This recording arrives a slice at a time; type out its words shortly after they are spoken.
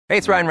Hey,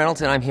 it's Ryan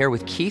Reynolds, and I'm here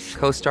with Keith,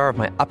 co-star of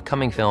my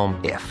upcoming film,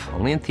 If,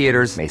 only in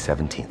theaters May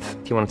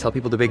 17th. Do you want to tell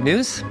people the big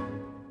news?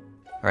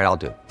 All right, I'll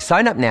do it.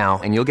 Sign up now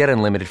and you'll get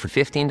unlimited for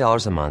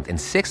 $15 a month and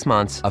 6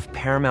 months of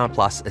Paramount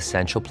Plus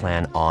Essential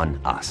Plan on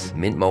us.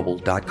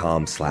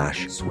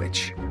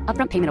 MintMobile.com/switch.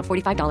 Upfront payment of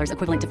 $45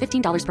 equivalent to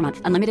 $15 per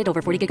month. Unlimited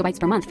over 40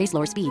 gigabytes per month. Face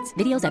lower speeds.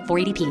 Videos at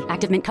 480p.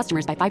 Active Mint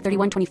customers by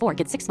 531.24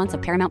 get 6 months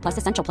of Paramount Plus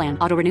Essential Plan.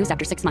 Auto renews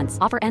after 6 months.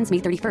 Offer ends May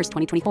 31st,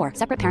 2024.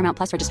 Separate Paramount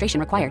Plus registration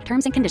required.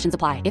 Terms and conditions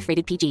apply if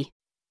rated PG.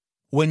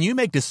 When you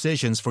make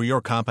decisions for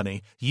your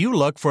company, you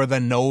look for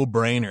the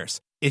no-brainers.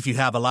 If you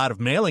have a lot of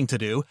mailing to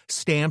do,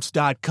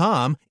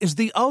 Stamps.com is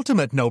the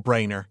ultimate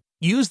no-brainer.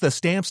 Use the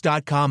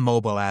Stamps.com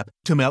mobile app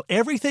to mail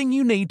everything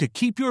you need to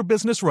keep your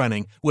business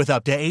running with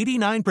up to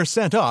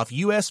 89% off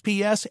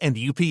USPS and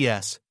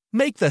UPS.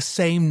 Make the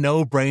same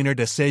no-brainer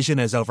decision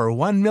as over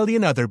 1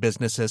 million other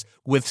businesses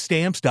with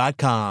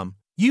Stamps.com.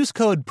 Use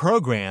code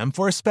PROGRAM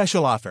for a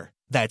special offer.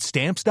 That's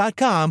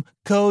Stamps.com,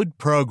 code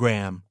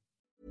PROGRAM.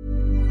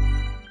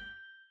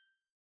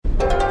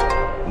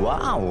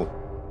 Wow.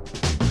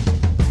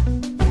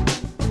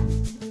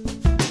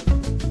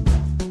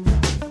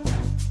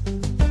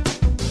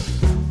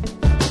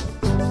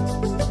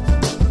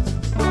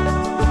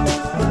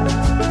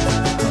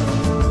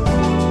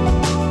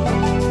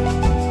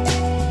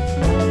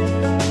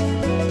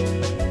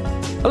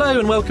 Hello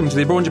and welcome to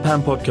the Abroad in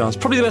Japan podcast,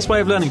 probably the best way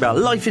of learning about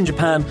life in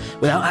Japan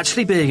without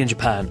actually being in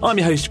Japan. I'm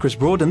your host, Chris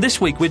Broad, and this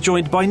week we're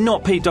joined by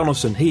not Pete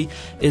Donaldson. He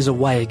is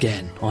away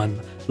again.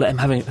 Let him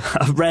having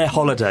a rare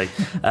holiday.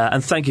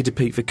 And thank you to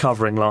Pete for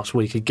covering last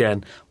week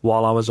again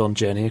while I was on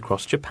journey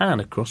across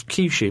Japan, across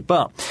Kyushu.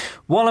 But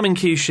while I'm in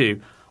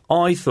Kyushu,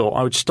 I thought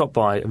I would stop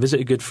by and visit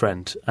a good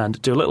friend and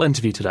do a little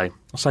interview today.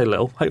 I'll say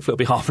little, hopefully it'll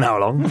be half an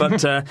hour long.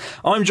 But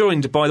I'm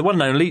joined by the one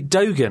and only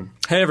Dogen.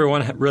 Hey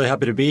everyone, really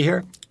happy to be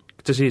here.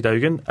 Good to see you,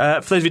 Dogen.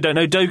 For those of you who don't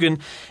know, Dogen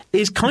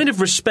is kind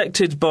of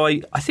respected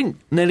by, I think,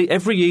 nearly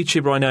every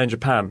YouTuber I know in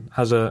Japan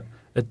has a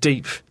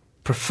deep,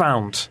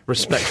 profound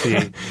respect for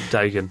you,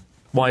 Dogen.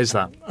 Why is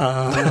that?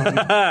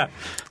 I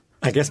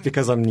guess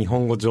because I'm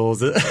Nihongo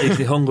Jozu. He's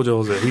Nihongo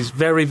Jozu. He's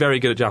very, very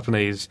good at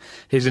Japanese.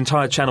 His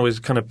entire channel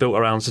is kind of built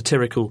around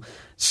satirical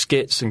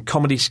skits and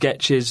comedy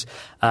sketches.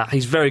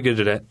 He's very good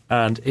at it,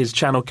 and his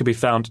channel can be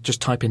found,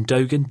 just type in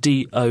Dogen,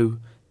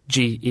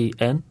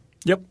 D-O-G-E-N.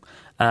 Yep.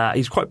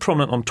 He's quite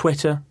prominent on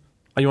Twitter.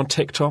 Are you on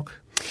TikTok?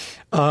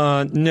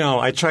 No,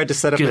 I tried to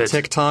set up a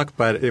TikTok,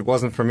 but it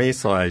wasn't for me,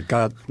 so I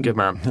got... Good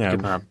man, yeah.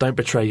 Good man. Don't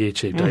betray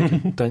YouTube,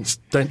 Dogen.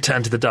 don't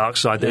turn to the dark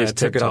side that is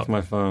TikTok. I took it off my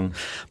phone.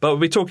 But we'll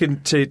be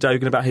talking to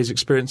Dogen about his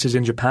experiences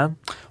in Japan,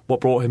 what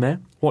brought him here,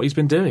 what he's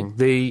been doing.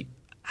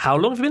 How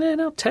long have you been here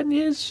now? 10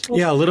 years?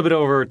 Yeah, a little bit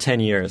over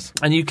 10 years.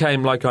 And you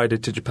came, like I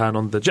did, to Japan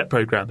on the JET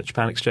program, the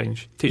Japan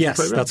Exchange teacher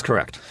program. Yes, that's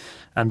correct.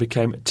 And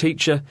became a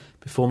teacher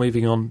before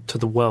moving on to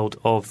the world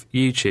of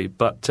YouTube.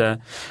 But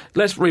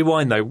let's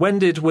rewind, though. When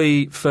did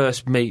we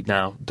first meet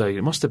now, Dogen?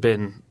 It must have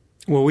been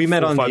we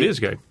met 5 years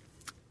ago.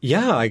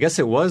 Yeah, I guess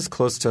it was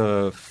close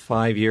to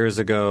 5 years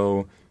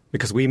ago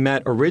because we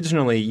met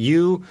originally.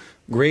 You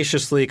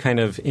graciously kind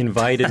of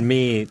invited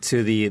me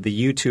to the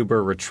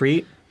YouTuber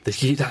retreat.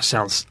 That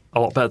sounds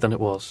a lot better than it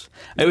was.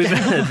 It was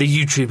the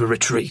YouTuber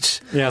retreat.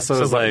 Yeah, so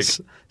it was like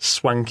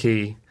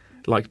swanky,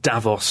 like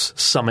Davos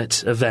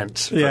summit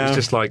event. Yeah. It was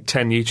just like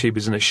 10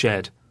 YouTubers in a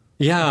shed.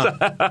 Yeah.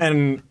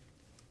 And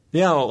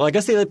well, I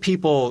guess the other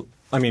people,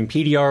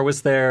 PDR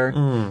was there.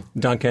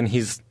 Duncan,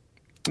 he's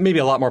maybe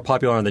a lot more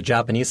popular on the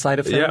Japanese side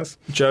of things.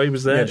 Yeah. Joey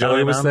was there. Yeah,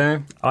 Joey was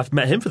there. I've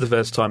met him for the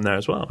first time there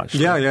as well,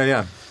 actually.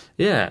 Yeah.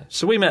 Yeah,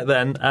 so we met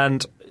then,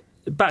 and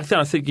back then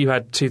I think you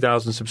had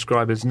 2,000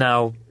 subscribers.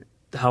 Now,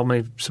 how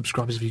many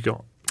subscribers have you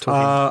got?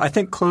 I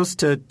think close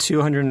to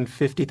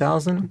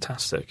 250,000.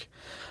 Fantastic.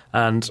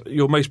 And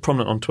you're most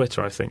prominent on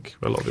Twitter, I think,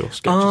 where a lot of your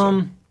sketches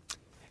are.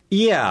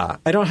 Yeah.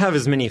 I don't have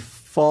as many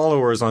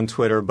followers on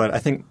Twitter, but I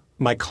think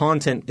my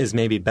content is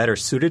maybe better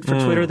suited for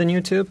Twitter than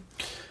YouTube.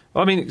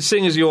 I mean,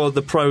 seeing as you're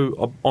the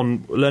pro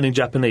on learning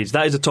Japanese,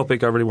 that is a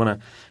topic I really want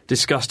to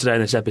discuss today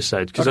in this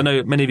episode, because I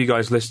know many of you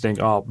guys listening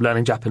are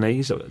learning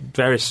Japanese at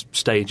various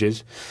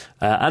stages,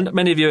 and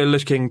many of you are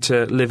looking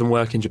to live and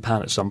work in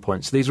Japan at some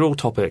point. So these are all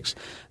topics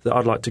that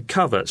I'd like to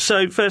cover.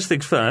 So first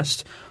things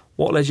first,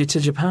 what led you to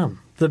Japan?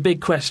 The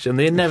big question,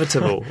 the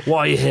inevitable. Why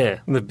are you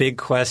here? The big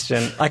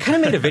question. I kind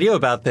of made a video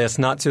about this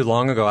not too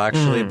long ago,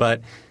 actually,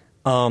 but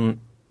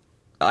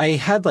I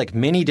had like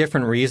many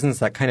different reasons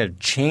that kind of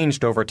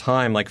changed over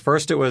time. Like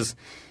first it was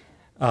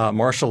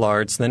martial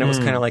arts, then it was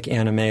kind of like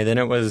anime, then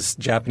it was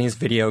Japanese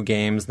video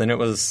games, then it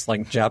was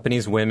like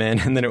Japanese women,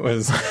 and then it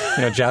was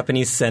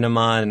Japanese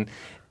cinema, and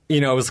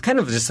it was kind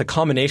of just a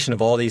combination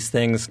of all these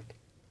things.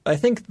 I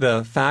think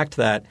the fact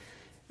that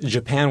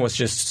Japan was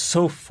just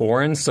so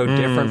foreign, so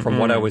different from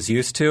what I was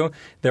used to.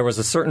 There was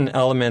a certain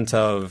element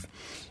of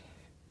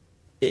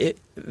it.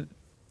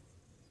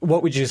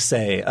 What would you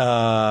say?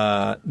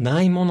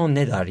 Naimono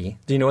nedari.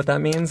 Do you know what that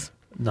means?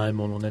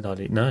 Naimono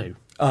nedari.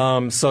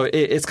 No. So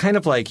it's kind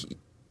of like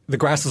the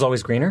grass is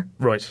always greener.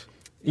 Right.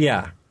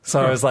 Yeah. So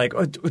I was like,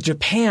 oh,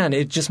 Japan,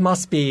 it just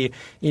must be,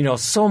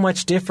 so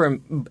much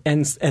different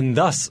and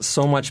thus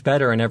so much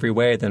better in every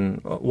way than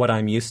what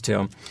I'm used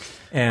to.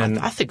 And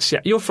I think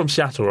you're from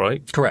Seattle,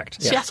 right? Correct.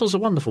 Yeah. Seattle's a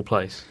wonderful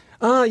place.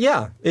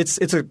 Yeah, it's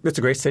a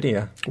great city.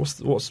 Yeah.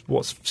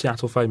 What's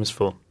Seattle famous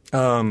for?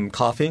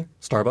 Coffee,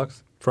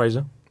 Starbucks.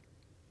 Frasier.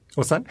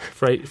 What's that?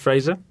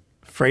 Frasier.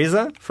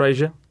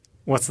 Frasier.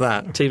 What's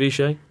that? TV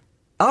show.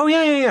 Oh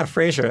yeah.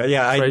 Frasier.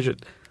 Yeah. Frasier.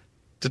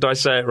 Did I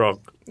say it wrong?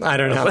 I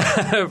don't know.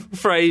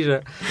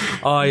 Frasier.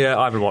 I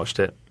haven't watched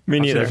it. Me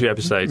neither. I've seen a few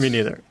episodes. Me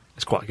neither.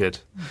 It's quite good.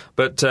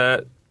 But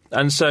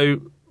and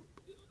so,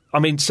 I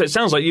mean, so it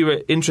sounds like you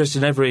were interested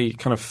in every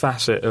kind of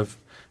facet of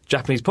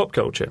Japanese pop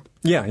culture.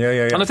 Yeah.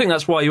 And I think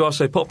that's why you are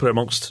so popular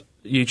amongst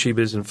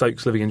YouTubers and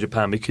folks living in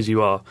Japan, because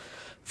you are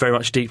very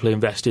much deeply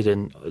invested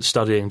in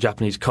studying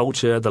Japanese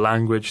culture, the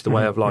language, the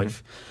way of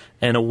life,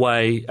 in a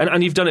way,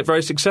 and you've done it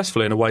very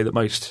successfully in a way that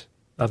most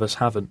of us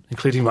haven't,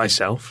 including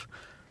myself.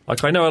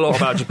 Like, I know a lot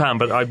about Japan,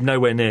 but I'm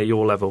nowhere near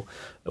your level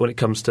when it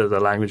comes to the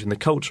language and the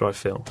culture, I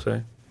feel.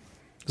 So,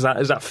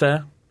 is that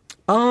fair?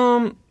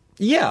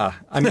 Yeah.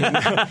 I mean,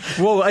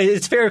 well,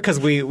 it's fair because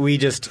we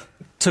just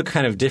took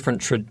kind of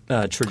different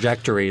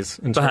trajectories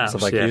in terms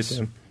of like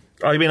YouTube.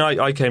 I mean,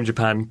 I came to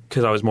Japan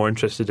because I was more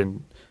interested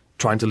in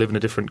trying to live in a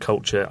different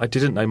culture. I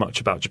didn't know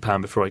much about Japan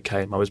before I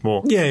came. I was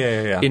more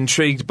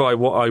intrigued by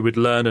what I would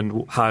learn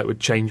and how it would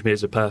change me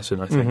as a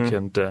person, I think.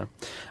 And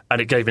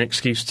it gave an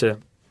excuse to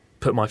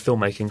put my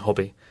filmmaking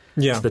hobby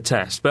to the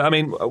test. But I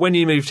mean, when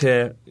you moved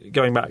here,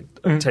 going back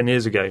 10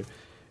 years ago,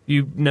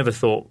 you never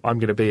thought, I'm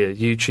going to be a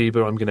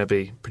YouTuber, I'm going to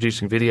be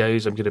producing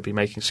videos, I'm going to be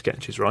making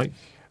sketches, right?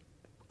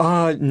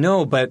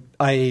 No, but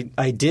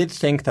I did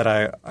think that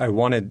I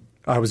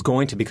was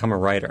going to become a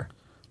writer.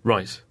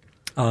 Right.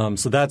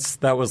 So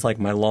that was like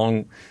my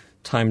long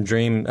time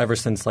dream ever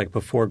since like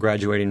before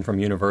graduating from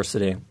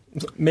university.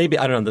 Maybe,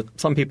 I don't know,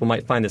 some people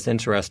might find this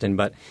interesting,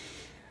 but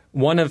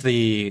one of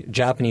the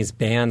Japanese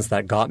bands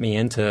that got me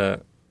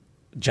into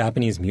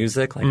Japanese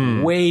music,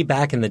 like way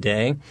back in the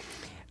day,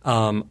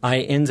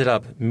 I ended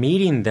up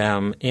meeting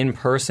them in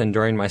person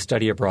during my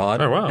study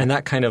abroad. Oh, wow. And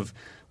that kind of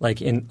I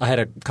had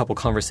a couple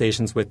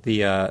conversations with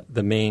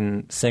the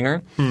main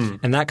singer,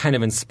 and that kind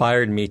of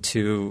inspired me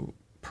to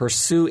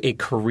pursue a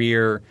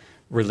career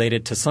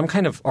related to some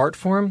kind of art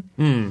form.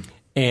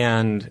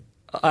 And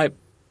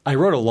I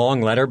wrote a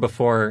long letter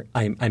before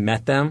I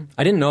met them.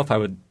 I didn't know if I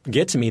would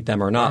get to meet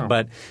them or not,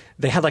 but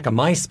they had like a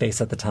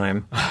MySpace at the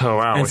time. Oh,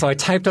 wow. And so I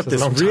typed up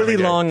this really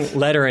long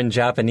letter in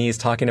Japanese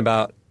talking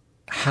about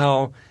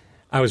how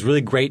I was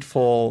really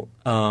grateful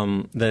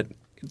that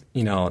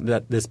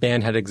this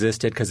band had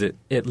existed because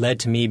it led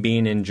to me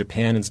being in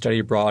Japan and study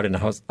abroad, and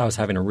I was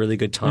having a really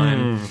good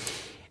time.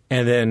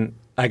 And then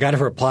I got a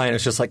reply, and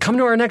it's just like, come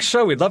to our next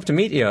show. We'd love to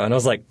meet you. And I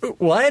was like,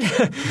 what?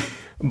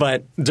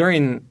 But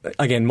during,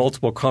 again,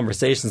 multiple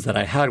conversations that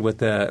I had with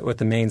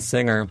the main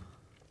singer,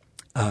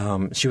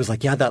 she was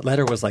like, yeah, that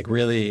letter was like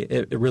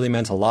it really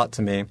meant a lot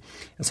to me.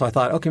 And so I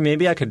thought, okay,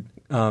 maybe I could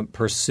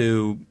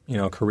pursue,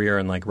 a career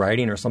in like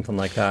writing or something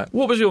like that.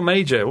 What was your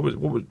major?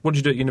 What did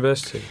you do at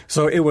university?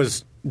 So it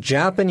was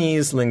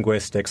Japanese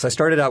linguistics. I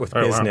started out with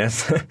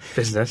business. Wow.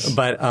 Business.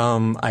 But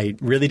I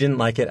really didn't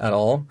like it at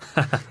all.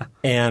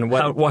 And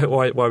why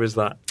was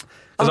that?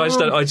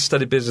 Because I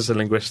studied business and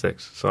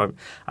linguistics,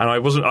 I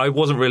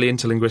wasn't really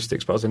into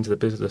linguistics, but I was into the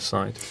business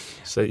side.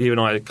 So you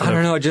and I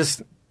don't know,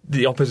 just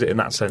the opposite in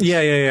that sense.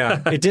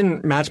 Yeah. It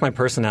didn't match my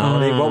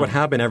personality. What would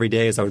happen every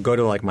day is I would go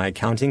to like my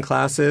accounting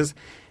classes,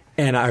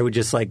 and I would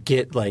just like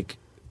get like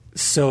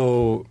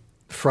so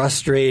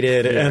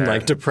frustrated and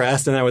like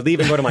depressed, and I would leave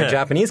and go to my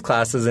Japanese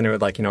classes, and it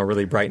would like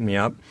really brighten me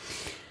up.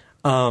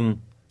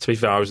 To be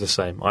fair, I was the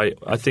same.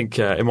 I think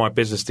in my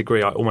business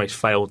degree, I almost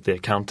failed the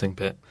accounting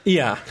bit.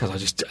 Yeah. Because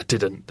I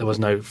didn't. There was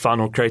no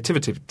fun or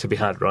creativity to be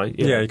had, right?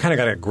 Yeah, you kind of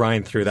got to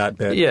grind through that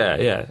bit.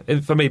 Yeah.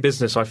 And for me,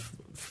 business,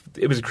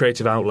 it was a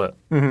creative outlet,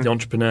 the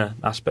entrepreneur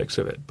aspects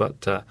of it.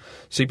 But so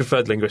you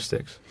preferred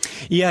linguistics?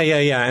 Yeah.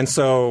 And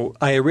so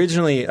I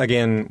originally,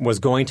 again, was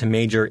going to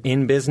major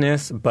in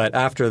business, but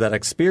after that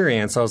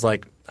experience, I was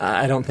like,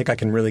 I don't think I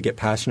can really get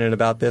passionate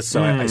about this.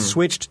 So I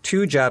switched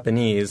to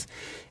Japanese.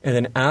 And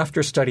then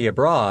after study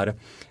abroad,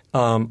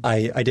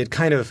 I did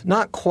kind of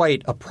not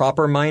quite a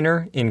proper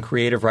minor in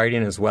creative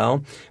writing as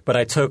well, but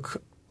I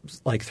took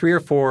like 3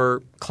 or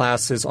 4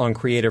 classes on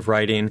creative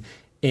writing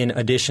in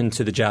addition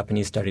to the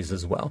Japanese studies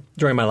as well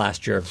during my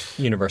last year of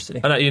university.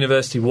 And at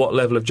university, what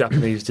level of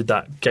Japanese did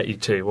that get you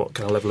to? What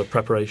kind of level of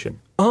preparation?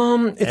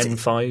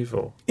 N5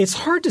 or? It's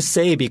hard to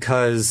say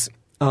because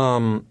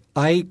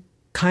I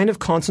kind of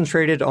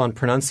concentrated on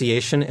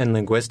pronunciation and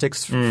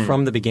linguistics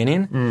from the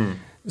beginning.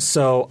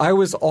 So I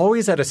was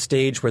always at a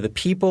stage where the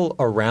people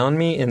around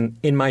me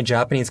in my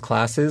Japanese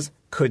classes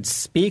could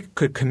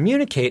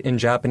communicate in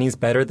Japanese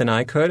better than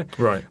I could.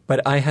 Right.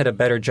 But I had a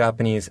better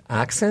Japanese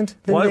accent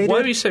than they did.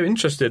 Why were you so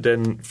interested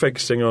in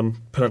focusing on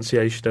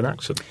pronunciation and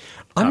accent?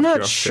 I'm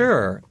not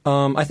sure.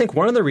 I think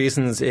one of the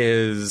reasons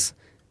is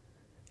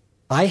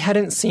I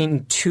hadn't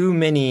seen too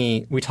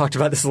many. We talked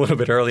about this a little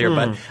bit earlier,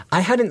 but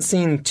I hadn't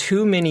seen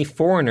too many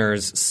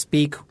foreigners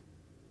speak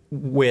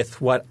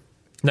with what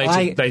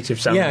native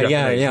sounding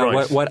Japanese.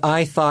 Right. What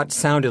I thought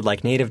sounded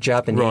like native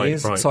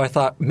Japanese. Right. So I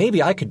thought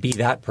maybe I could be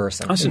that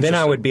person. That's and then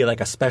I would be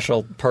like a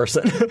special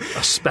person.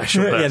 A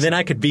special person. Yeah, then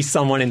I could be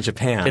someone in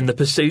Japan. In the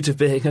pursuit of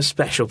being a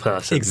special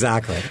person.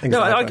 Exactly.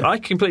 No, I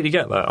completely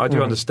get that. I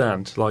do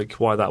understand like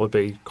why that would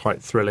be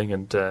quite thrilling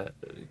and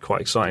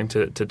quite exciting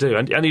to do.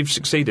 And you've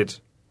succeeded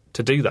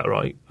to do that,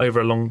 right?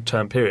 Over a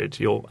long-term period.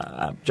 Your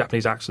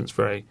Japanese accent's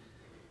very,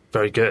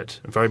 very good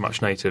and very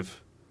much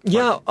native.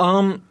 Yeah,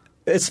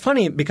 it's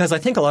funny because I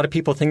think a lot of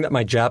people think that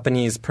my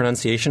Japanese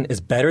pronunciation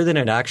is better than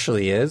it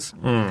actually is.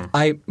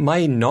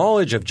 My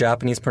knowledge of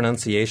Japanese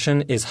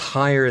pronunciation is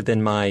higher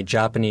than my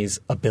Japanese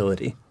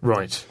ability.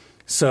 Right.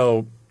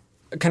 So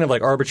kind of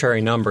like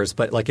arbitrary numbers,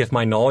 but like if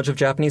my knowledge of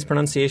Japanese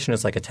pronunciation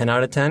is like a 10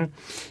 out of 10,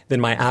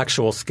 then my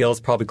actual skill is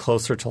probably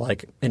closer to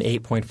like an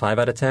 8.5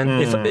 out of 10.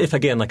 If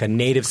again, like a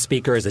native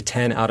speaker is a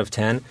 10 out of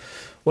 10.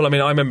 Well, I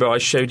mean, I remember I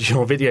showed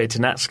your video to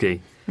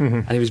Natsuki,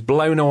 and he was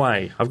blown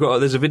away.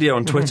 There's a video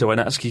on Twitter where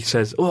Natsuki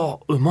says,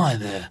 "Oh, umai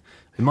there,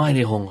 umai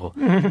nihongo,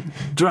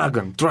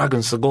 dragon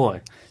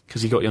sugoi,"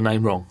 because he got your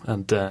name wrong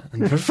and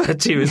referred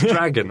to you as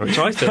Dragon, which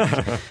I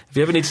think, if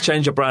you ever need to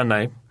change your brand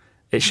name,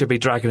 it should be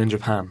Dragon in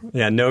Japan.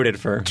 Yeah, noted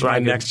for my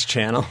next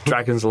channel.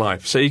 Dragon's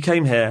Life. So you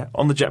came here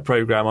on the JET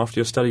program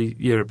after your study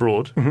year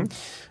abroad,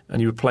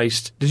 and you were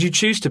placed. Did you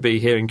choose to be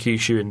here in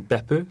Kyushu in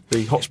Beppu,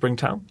 the hot spring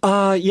town?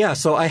 Yeah.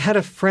 So I had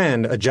a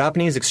friend, a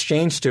Japanese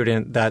exchange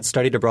student that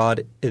studied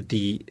abroad at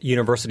the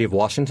University of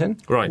Washington,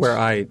 where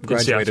I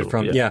graduated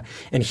from. Yeah,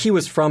 and he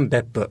was from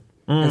Beppu,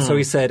 and so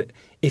he said,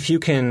 if you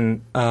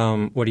can,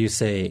 what do you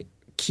say?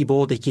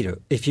 Kibo dekiru.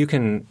 If you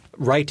can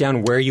write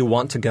down where you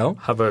want to go.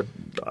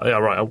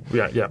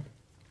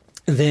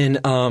 Then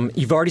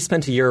you've already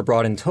spent a year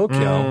abroad in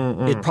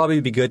Tokyo. It'd probably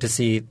be good to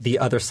see the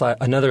other side,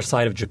 another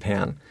side of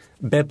Japan.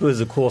 Beppu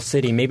is a cool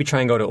city. Maybe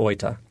try and go to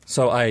Oita.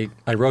 So I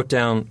wrote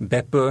down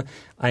Beppu.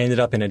 I ended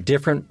up in a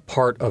different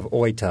part of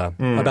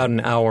Oita, about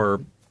an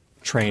hour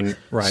train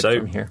ride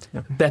from here.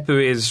 Yeah.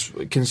 Beppu is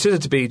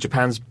considered to be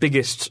Japan's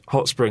biggest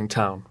hot spring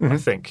town, I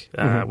think,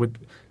 with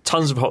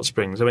tons of hot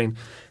springs. I mean,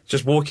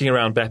 just walking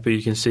around Beppu,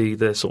 you can see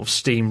the sort of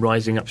steam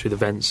rising up through the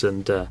vents,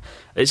 and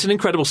it's an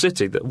incredible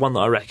city. One that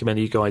I recommend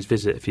you guys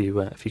visit if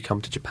you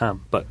come to Japan.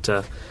 But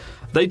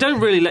they don't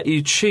really let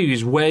you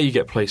choose where you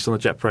get placed on the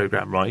JET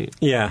program, right?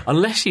 Yeah.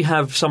 Unless you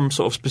have some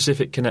sort of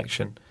specific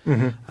connection.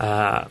 Like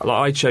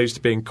I chose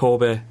to be in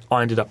Kobe,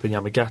 I ended up in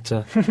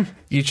Yamagata.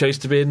 You chose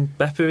to be in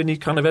Beppu, and you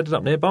kind of ended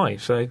up nearby.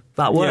 So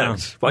that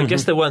worked. Yeah. But I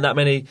guess there weren't that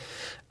many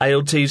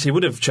ALTs who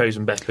would have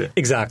chosen Beppu.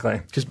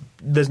 Exactly. Because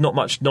there's not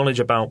much knowledge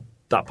about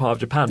that part of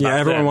Japan. Yeah,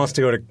 everyone wants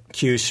to go to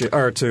Kyushu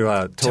or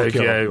to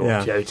Tokyo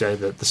or Kyoto,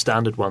 the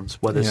standard ones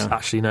where there's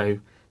actually no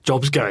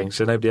jobs going,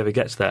 so nobody ever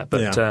gets there.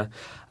 But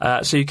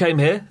so you came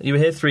here, you were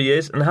here 3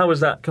 years, and how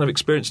was that kind of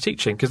experience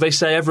teaching? Because they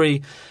say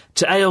every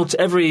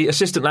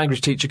assistant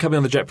language teacher coming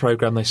on the JET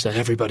program, they say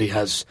everybody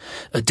has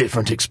a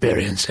different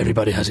experience.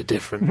 Everybody has it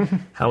different.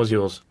 How was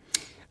yours?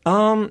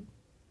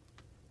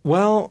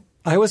 Well,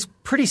 I was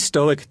pretty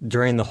stoic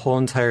during the whole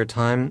entire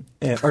time,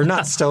 or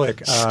not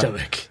stoic.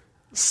 Stoic.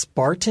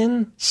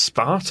 Spartan?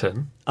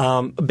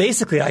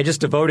 Basically, I just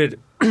devoted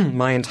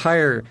my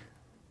entire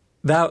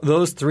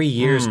those 3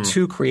 years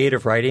to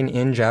creative writing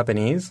in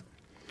Japanese.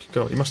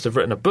 God, you must have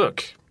written a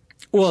book.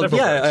 Well,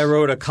 I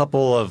wrote a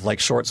couple of like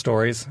short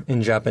stories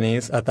in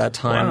Japanese at that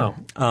time.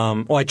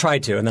 Wow. Well, I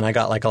tried to, and then I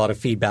got like a lot of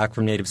feedback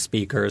from native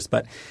speakers.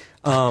 But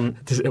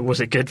was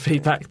it good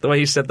feedback? The way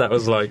you said that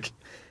was like.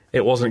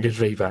 It wasn't good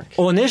feedback.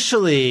 Well,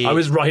 initially... I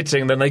was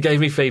writing, then they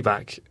gave me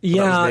feedback.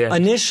 Yeah,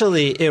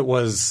 initially it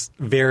was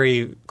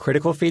very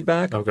critical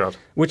feedback. Oh, God.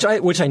 Which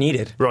I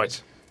needed.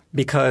 Right.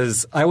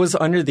 Because I was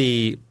under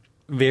the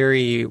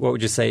very, what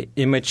would you say,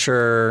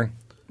 immature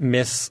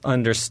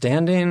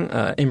misunderstanding,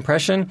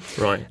 impression.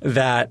 Right.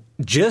 That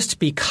just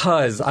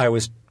because I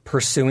was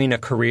pursuing a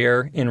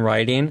career in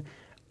writing...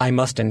 I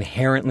must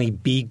inherently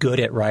be good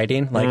at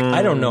writing. Like,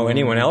 I don't know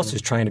anyone else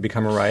who's trying to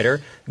become a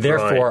writer.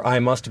 Therefore, I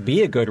must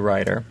be a good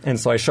writer. And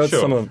so I showed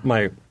some of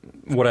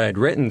what I had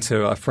written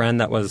to a friend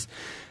that was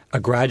a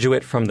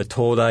graduate from the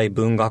Todai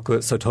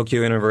Bungaku, so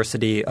Tokyo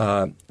University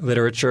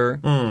Literature,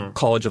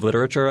 College of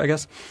Literature, I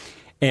guess.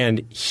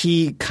 And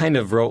he kind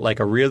of wrote like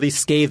a really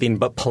scathing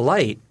but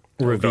polite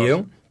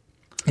review.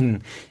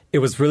 And it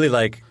was really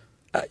like...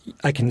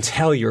 I can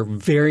tell you're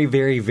very,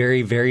 very,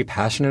 very, very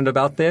passionate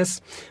about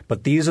this,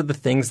 but these are the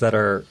things that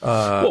are...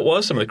 what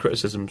were some of the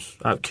criticisms,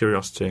 out of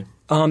curiosity?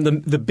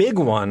 The big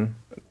one,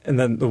 and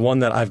then the one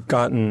that I've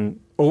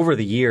gotten over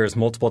the years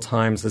multiple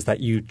times, is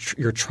that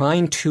you're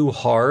trying too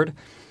hard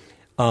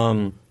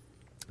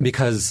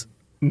because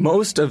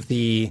most of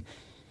the...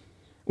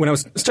 When I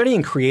was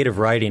studying creative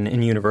writing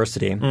in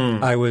university,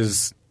 I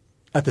was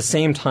at the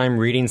same time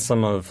reading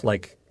some of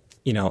like...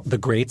 the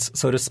greats,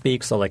 so to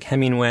speak. So like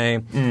Hemingway,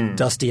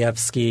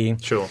 Dostoevsky.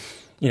 Sure.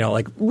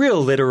 Like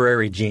real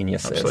literary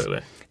geniuses.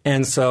 Absolutely.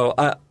 And so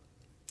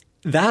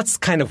that's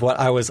kind of what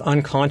I was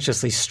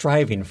unconsciously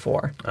striving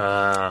for,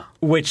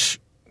 which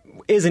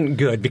isn't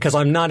good because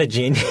I'm not a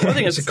genius. I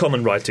think it's a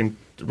common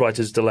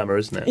writer's dilemma,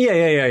 isn't it?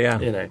 Yeah.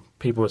 You know,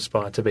 people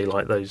aspire to be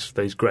like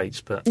those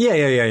greats, but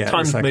Yeah.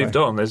 time's exactly. moved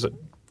on. There's,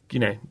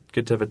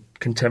 good to have a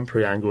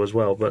contemporary angle as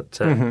well. But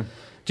do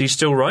you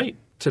still write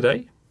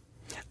today?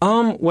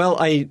 Well,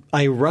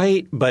 I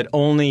write, but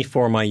only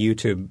for my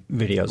YouTube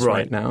videos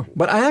right now.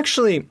 But I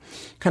actually,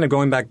 kind of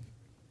going back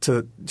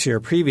to your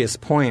previous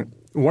point,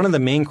 one of the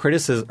main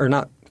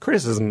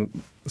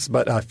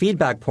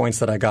feedback points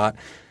that I got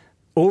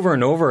over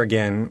and over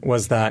again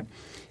was that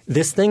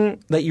this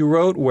thing that you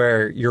wrote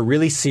where you're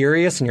really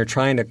serious and you're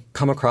trying to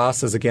come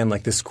across as, again,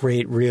 like this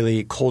great,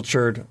 really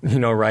cultured,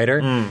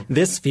 writer,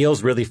 this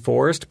feels really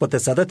forced. But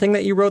this other thing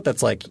that you wrote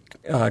that's like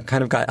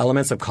kind of got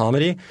elements of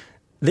comedy,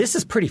 this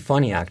is pretty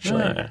funny,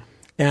 actually. Yeah.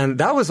 And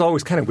that was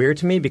always kind of weird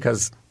to me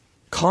because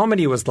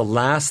comedy was the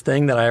last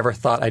thing that I ever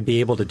thought I'd be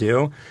able to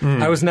do.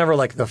 I was never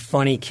like the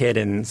funny kid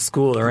in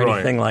school or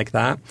anything like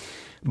that.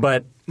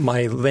 But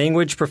my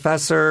language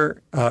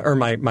professor or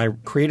my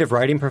creative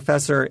writing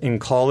professor in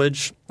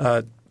college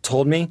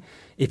told me,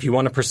 if you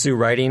want to pursue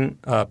writing,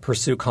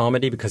 pursue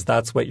comedy because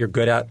that's what you're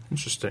good at.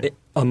 Interesting.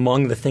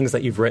 Among the things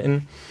that you've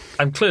written.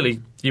 And clearly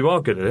you are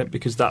good at it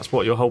because that's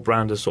what your whole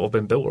brand has sort of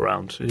been built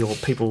around. Your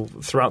people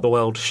throughout the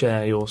world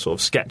share your sort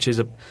of sketches,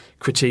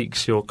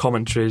 critiques, your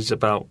commentaries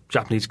about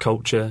Japanese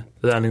culture,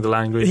 learning the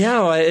language.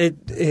 Yeah, well,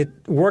 it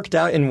worked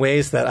out in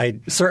ways that I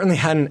certainly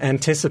hadn't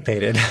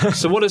anticipated.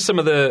 So what are some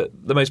of the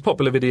most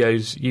popular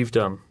videos you've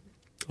done?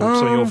 Or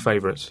some of your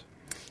favourites?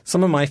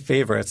 Some of my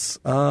favorites.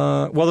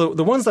 Well,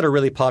 the ones that are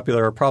really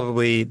popular are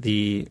probably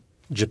the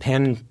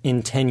Japan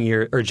in 10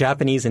 years or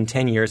Japanese in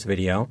 10 years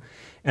video.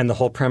 And the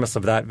whole premise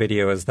of that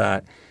video is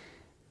that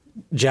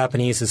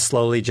Japanese is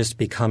slowly just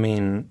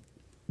becoming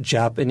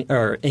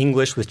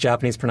English with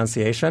Japanese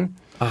pronunciation.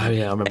 Oh,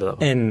 yeah, I remember that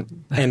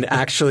one. And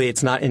actually,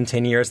 it's not in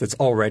 10 years. It's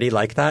already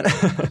like that.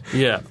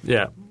 Yeah.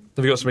 Have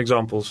you got some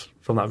examples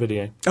from that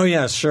video? Oh,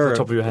 yeah, sure. Off the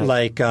top of your head.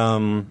 Like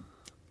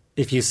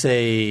if you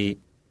say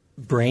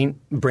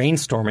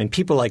brainstorming,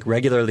 people like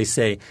regularly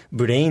say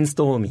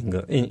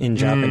brainstorming in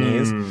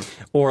Japanese.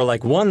 Or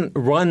like one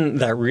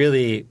that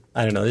really,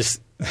 I don't know, this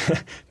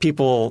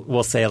people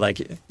will say like,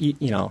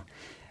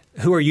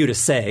 who are you to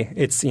say?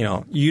 It's,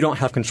 you don't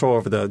have control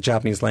over the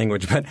Japanese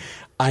language, but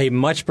I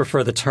much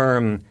prefer the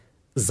term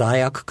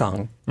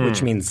zaiakukan,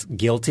 which means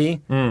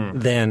guilty,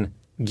 than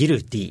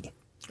guilty,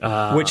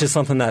 which is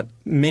something that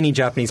many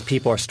Japanese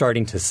people are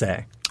starting to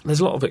say. There's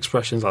a lot of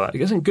expressions like that.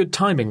 Isn't good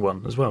timing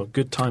one as well?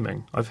 Good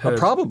timing. I've heard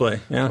probably,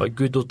 yeah. Like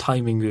good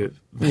timing.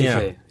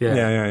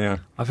 Yeah.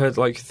 I've heard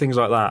like things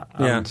like that.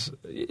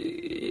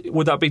 And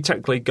would that be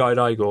technically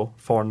gairaigo,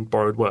 foreign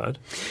borrowed word?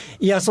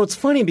 Yeah, so it's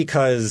funny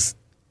because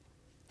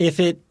if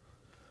it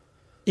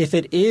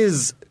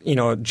is,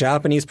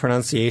 Japanese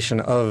pronunciation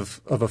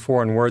of a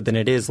foreign word, then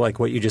it is like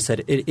what you just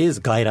said. It is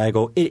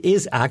gairaigo. It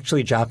is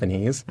actually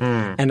Japanese.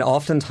 And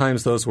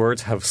oftentimes those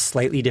words have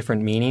slightly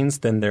different meanings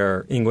than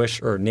their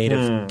English or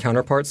native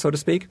counterparts, so to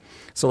speak.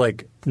 So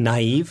like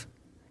naive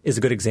is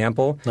a good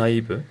example.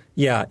 Naive.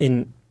 Yeah.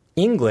 In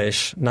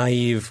English,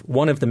 naive,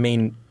 one of the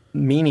main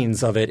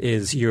meanings of it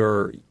is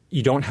you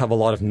don't have a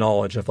lot of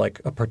knowledge of like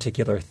a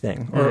particular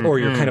thing or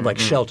you're kind of like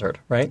sheltered,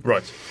 right?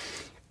 Right.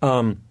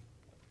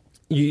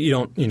 You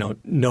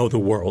don't, know the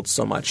world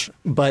so much.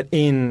 But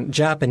in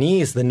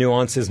Japanese, the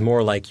nuance is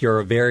more like you're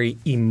a very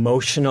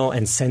emotional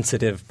and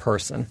sensitive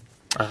person.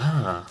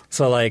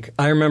 So like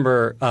I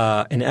remember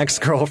an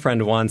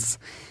ex-girlfriend once,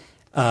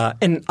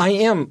 and I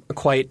am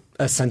quite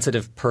a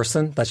sensitive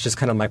person. That's just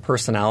kind of my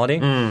personality.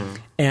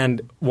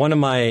 And one of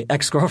my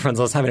ex-girlfriends,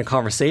 I was having a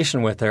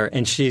conversation with her,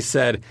 and she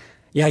said,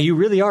 yeah, you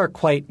really are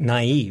quite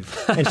naive.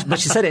 But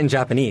she said it in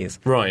Japanese.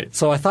 Right.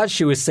 So I thought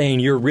she was saying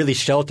you're really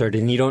sheltered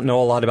and you don't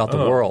know a lot about the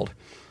world.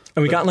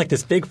 And we got in like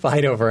this big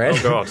fight over it.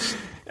 Oh, God.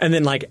 And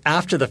then like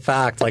after the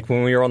fact, like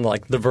when we were on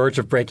like the verge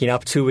of breaking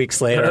up 2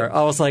 weeks later,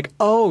 I was like,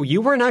 oh,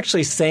 you weren't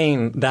actually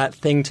saying that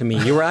thing to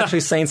me. You were actually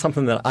saying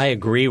something that I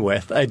agree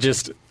with. I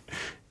just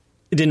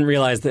didn't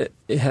realize that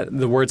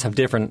the words have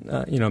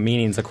different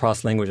meanings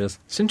across languages.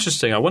 It's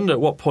interesting. I wonder at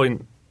what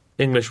point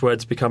English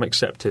words become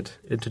accepted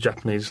into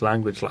Japanese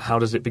language. Like, how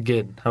does it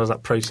begin? How does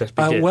that process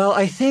begin? Well,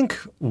 I think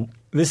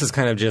this is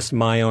kind of just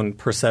my own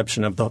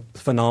perception of the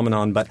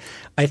phenomenon, but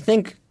I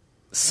think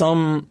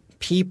some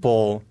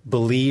people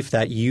believe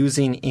that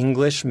using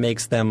English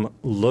makes them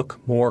look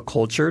more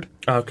cultured.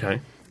 Okay.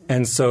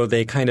 And so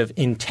they kind of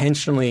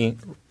intentionally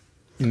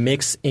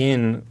mix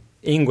in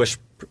English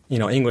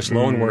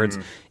loan words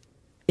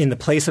in the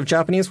place of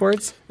Japanese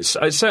words. It's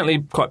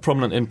certainly quite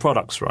prominent in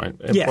products, right?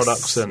 In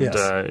products and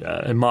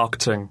in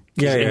marketing.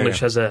 English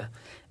has an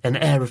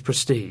air of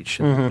prestige,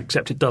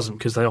 except it doesn't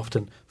because they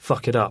often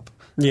fuck it up.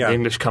 Yeah. The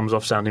English comes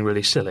off sounding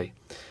really silly.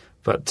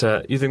 But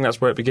you think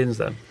that's where it begins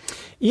then?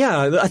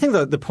 Yeah, I think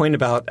the point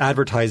about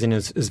advertising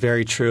is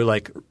very true.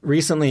 Like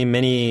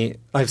recently,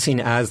 I've seen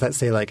ads that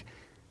say like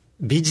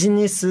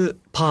business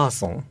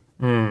person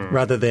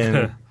rather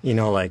than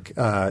like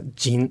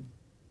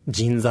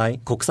jinzai,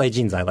 kokusai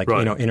jinzai, like,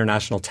 Right.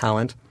 international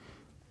talent.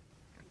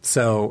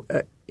 So,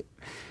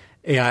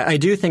 yeah, I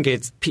do think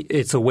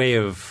it's a way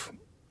of,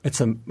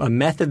 it's a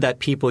method that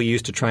people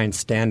use to try and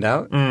stand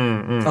out,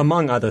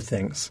 among other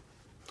things.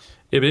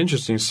 It'd be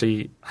interesting to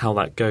see how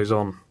that goes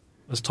on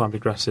as time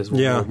progresses.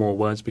 More and more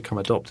words become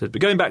adopted.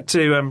 But going back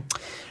to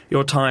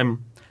your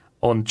time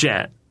on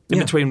Jet, in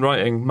between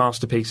writing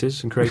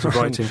masterpieces and creative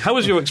writing, how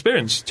was your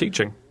experience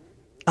teaching?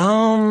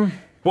 How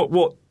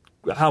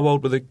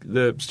old were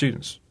the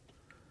students?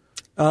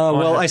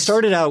 Well, I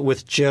started out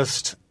with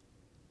just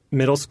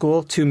middle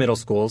school, 2 middle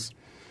schools.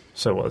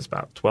 So what, it's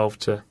about 12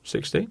 to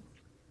 16?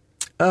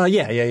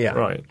 Yeah.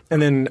 Right.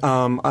 And then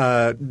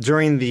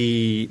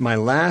during my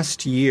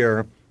last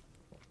year,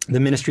 the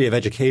Ministry of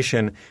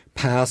Education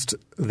passed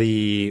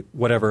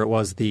whatever it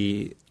was,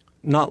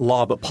 not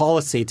law, but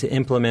policy to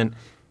implement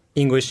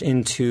English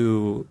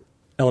into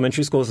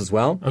elementary schools as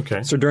well.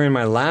 Okay. So during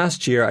my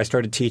last year, I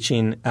started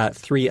teaching at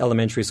 3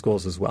 elementary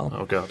schools as well.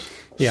 Oh, God.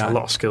 Yeah. That's a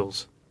lot of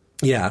skills.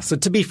 Yeah. So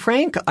to be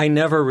frank, I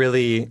never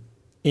really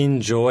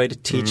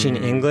enjoyed teaching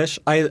English.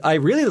 I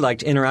really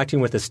liked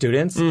interacting with the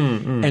students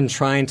and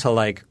trying to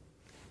like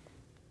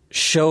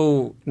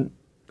show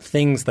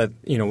things that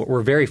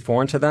were very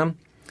foreign to them.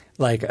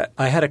 Like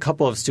I had a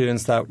couple of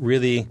students that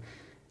really,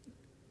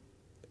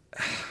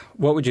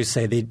 what would you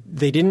say?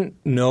 They didn't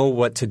know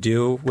what to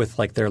do with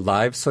like their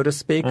lives, so to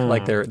speak,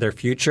 like their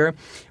future,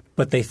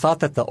 but they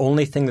thought that the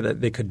only thing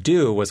that they could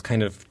do was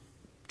kind of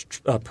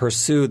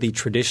pursue the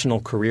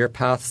traditional career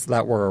paths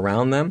that were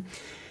around them.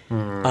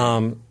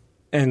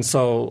 And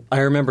so I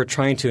remember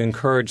trying to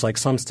encourage like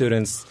some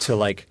students to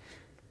like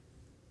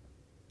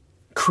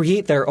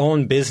create their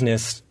own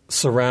business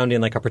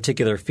surrounding like a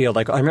particular field.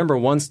 Like I remember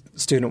one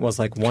student was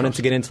like wanted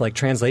to get into like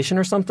translation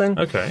or something.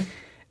 Okay.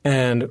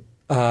 And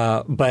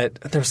but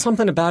there was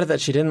something about it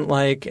that she didn't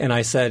like, and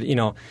I said, you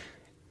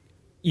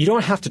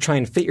don't have to try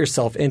and fit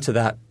yourself into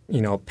that,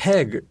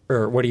 peg,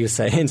 or what do you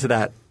say, into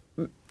that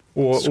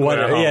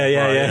Square hole.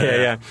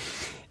 Yeah.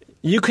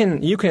 You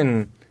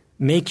can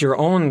make your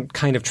own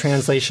kind of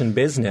translation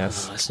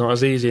business. It's not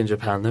as easy in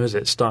Japan, though, is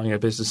it? Starting a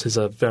business is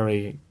a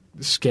very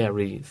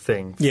scary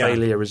thing. Yeah.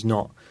 Failure is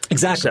not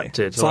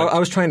accepted. So I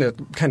was trying to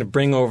kind of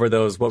bring over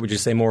those, what would you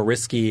say, more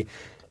risky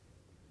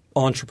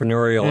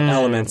entrepreneurial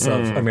elements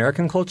of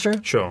American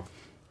culture. Sure.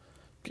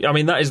 I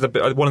mean, that is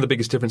one of the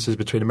biggest differences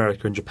between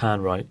America and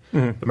Japan, right?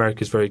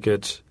 America's very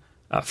good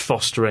at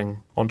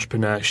fostering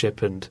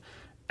entrepreneurship, and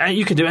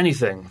you can do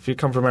anything. If you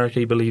come from America,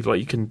 you believe like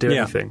you can do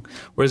anything.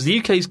 Whereas the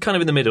UK is kind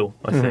of in the middle,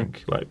 I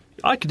think. Like,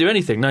 I can do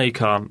anything. No, you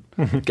can't.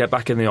 Get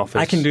back in the office.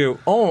 I can do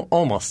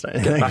almost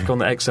anything. Get back on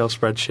the Excel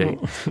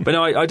spreadsheet. But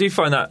no, I do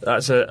find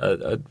that's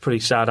a pretty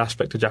sad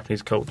aspect of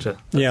Japanese culture.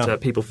 That,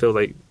 people feel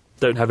they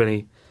don't have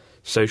any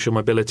social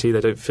mobility.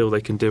 They don't feel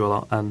they can do a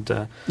lot. And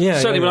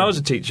certainly when I was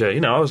a teacher,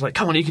 I was like,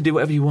 come on, you can do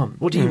whatever you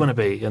want. What do you want to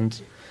be? And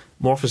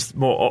more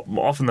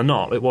often than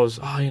not, it was,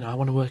 I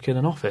want to work in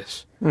an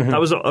office. That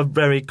was a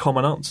very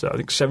common answer. I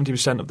think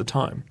 70% of the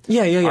time.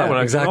 Yeah, I want to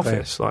work exactly. in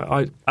an office.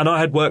 I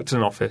had worked in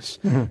an office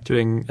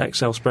doing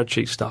Excel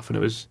spreadsheet stuff, and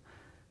it was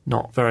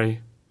not very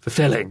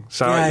fulfilling.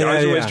 So I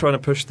was always trying to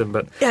push them.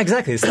 But yeah,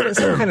 exactly.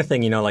 Same kind of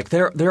thing. Like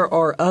there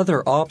are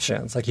other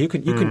options. Like you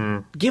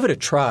can give it a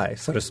try,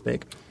 so to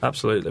speak.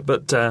 Absolutely.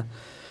 But I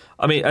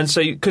mean, and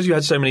so because you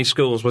had so many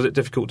schools, was it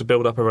difficult to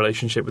build up a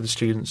relationship with the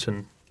students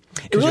and?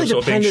 It really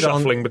sort of being depended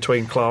shuffling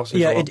between classes.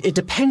 Yeah, it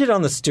depended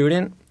on the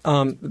student.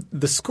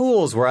 The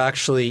schools were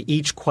actually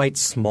each quite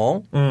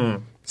small.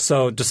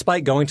 So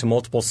despite going to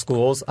multiple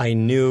schools, I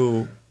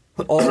knew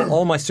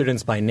all my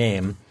students by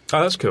name.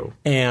 Oh, that's cool.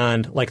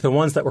 And like the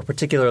ones that were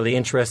particularly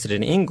interested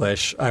in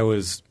English, I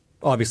was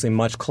obviously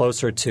much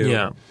closer to.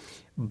 Yeah.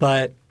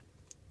 But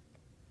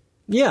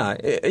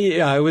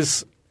it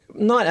was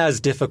not as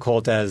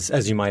difficult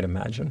as you might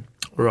imagine.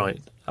 Right.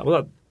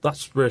 Well,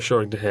 that's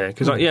reassuring to hear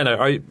because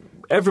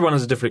everyone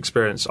has a different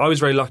experience. I was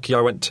very lucky.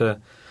 I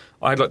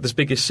had like this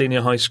biggest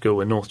senior high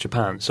school in North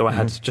Japan, so I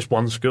had just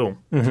one school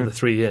for the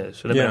 3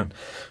 years. And I mean,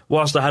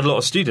 whilst I had a lot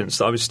of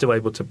students, I was still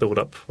able to build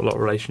up a lot of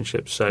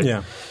relationships.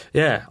 So,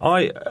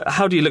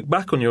 how do you look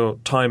back on your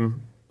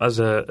time as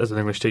an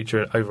English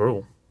teacher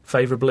overall?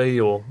 Favourably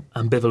or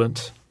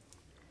ambivalent?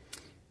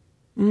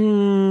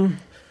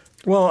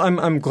 Well,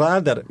 I'm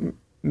glad that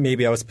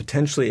maybe I was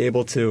potentially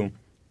able to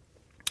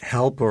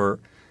help, or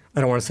I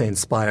don't want to say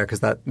inspire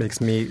because that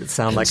makes me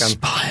sound like I'm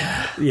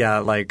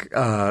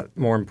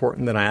more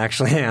important than I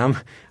actually am.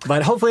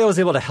 But hopefully I was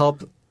able to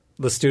help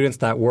the students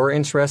that were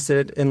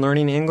interested in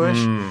learning English.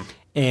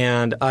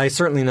 And I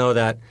certainly know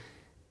that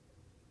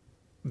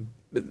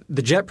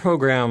the JET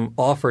program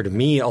offered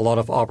me a lot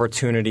of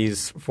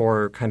opportunities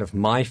for kind of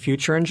my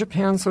future in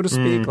Japan, so to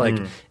speak.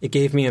 Like it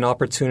gave me an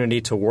opportunity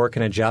to work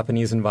in a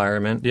Japanese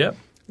environment. Yep.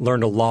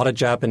 Learned a lot of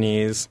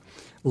Japanese,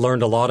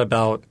 learned a lot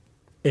about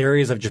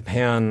areas of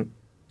Japan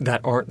that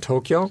aren't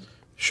Tokyo.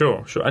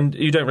 Sure. And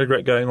you don't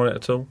regret going on it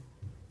at all?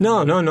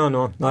 No, not at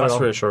all. That's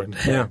reassuring.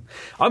 Yeah.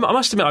 I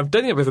must admit, I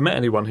don't think I've ever met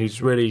anyone who's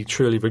really,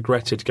 truly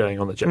regretted going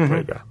on the JET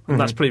program. And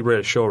that's pretty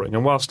reassuring.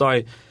 And whilst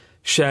I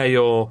share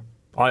your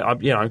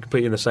I'm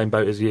completely in the same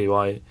boat as you.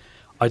 I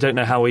don't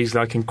know how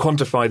easily I can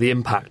quantify the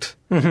impact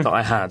that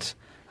I had,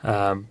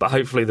 but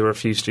hopefully there are a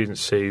few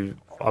students who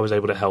I was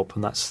able to help,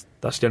 and that's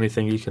the only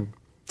thing you can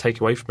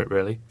take away from it,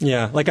 really.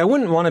 Yeah, like I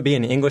wouldn't want to be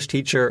an English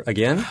teacher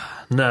again.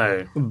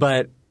 No.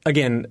 But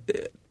again,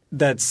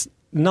 that's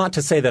not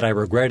to say that I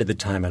regretted the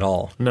time at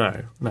all.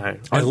 No.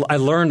 I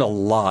learned a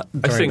lot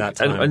during that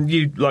time. And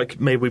you,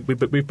 like me,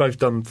 we've both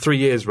done 3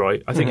 years,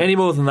 right? I think any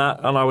more than that,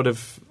 and I would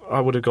have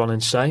gone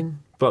insane.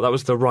 But that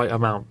was the right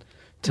amount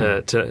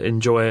to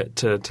enjoy it,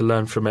 to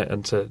learn from it,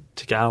 and to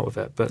get out of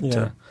it. But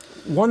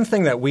one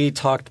thing that we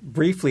talked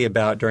briefly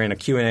about during a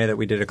Q&A that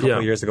we did a couple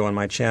of years ago on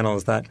my channel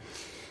is that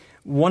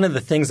one of the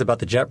things about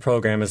the JET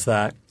program is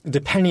that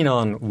depending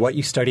on what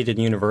you studied in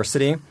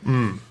university,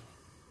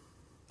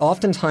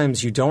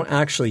 oftentimes you don't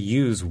actually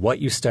use what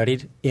you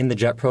studied in the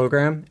JET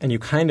program, and you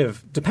kind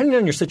of, depending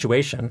on your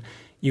situation,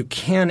 you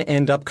can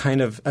end up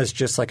kind of as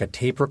just like a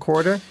tape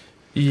recorder.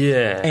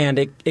 Yeah. And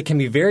it can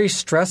be very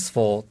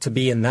stressful to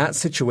be in that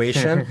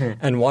situation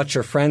and watch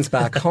your friends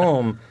back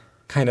home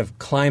kind of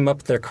climb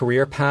up their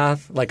career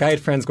path. Like I had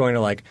friends going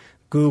to like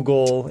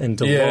Google and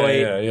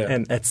Deloitte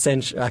and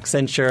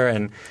Accenture,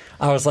 and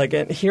I was like,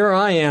 here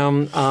I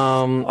am,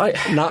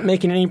 not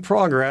making any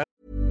progress.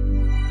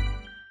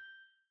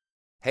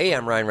 Hey,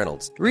 I'm Ryan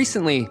Reynolds.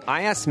 Recently,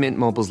 I asked Mint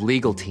Mobile's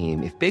legal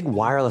team if big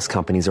wireless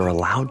companies are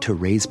allowed to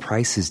raise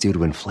prices due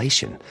to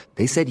inflation.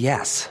 They said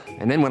yes.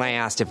 And then when I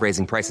asked if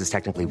raising prices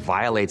technically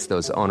violates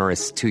those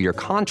onerous 2-year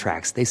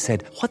contracts, they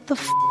said, what the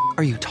f***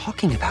 are you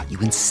talking about, you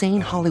insane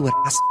Hollywood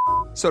ass f-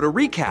 So to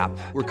recap,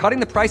 we're cutting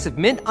the price of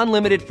Mint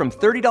Unlimited from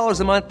 $30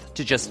 a month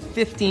to just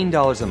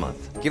 $15 a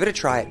month. Give it a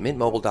try at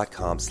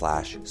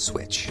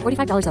mintmobile.com/switch.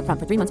 $45 up front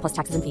for 3 months plus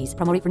taxes and fees.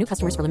 Promo rate for new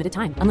customers for limited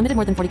time. Unlimited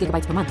more than 40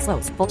 gigabytes per month.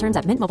 Slows full terms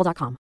at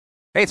mintmobile.com.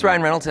 Hey, it's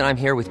Ryan Reynolds, and I'm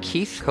here with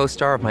Keith,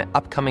 co-star of my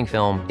upcoming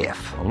film,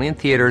 If, only in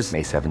theaters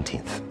May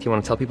 17th. Do you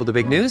want to tell people the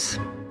big news?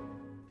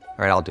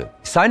 All right, I'll do it.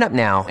 Sign up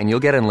now and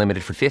you'll get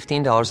unlimited for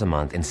 $15 a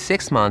month and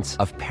 6 months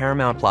of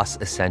Paramount Plus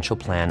Essential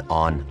Plan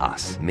on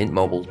us.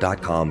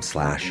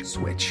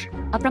 mintmobile.com/switch.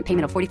 Upfront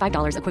payment of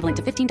 $45 equivalent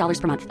to $15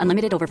 per month.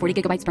 Unlimited over 40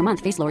 gigabytes per month.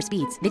 Face lower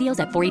speeds.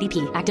 Videos at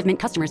 480p. Active Mint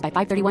customers by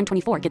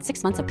 531.24 get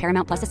 6 months of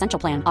Paramount Plus Essential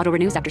Plan. Auto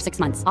renews after 6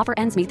 months. Offer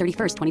ends May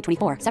 31st,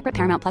 2024. Separate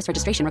Paramount Plus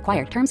registration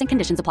required. Terms and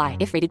conditions apply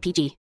if rated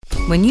PG.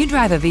 When you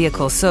drive a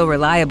vehicle so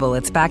reliable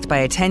it's backed by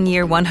a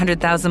 10-year,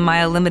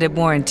 100,000-mile limited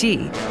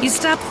warranty, you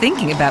stop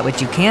thinking about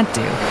what you can't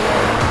do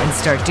and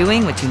start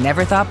doing what you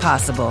never thought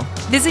possible.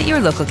 Visit your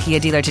local Kia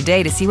dealer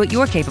today to see what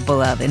you're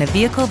capable of in a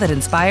vehicle that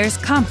inspires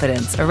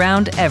confidence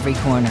around every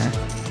corner.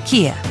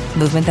 Kia,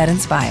 movement that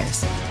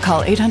inspires.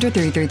 Call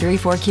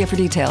 800-333-4KIA for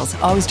details.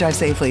 Always drive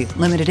safely.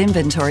 Limited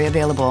inventory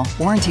available.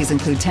 Warranties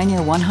include 10-year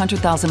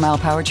 100,000-mile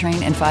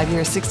powertrain and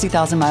 5-year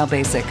 60,000-mile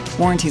basic.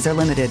 Warranties are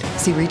limited.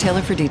 See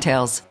retailer for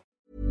details.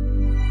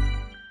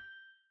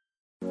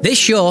 This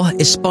show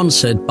is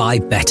sponsored by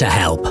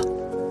BetterHelp.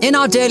 In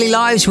our daily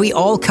lives, we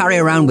all carry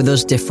around with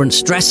us different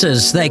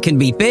stressors. They can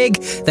be big,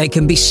 they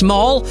can be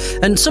small,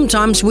 and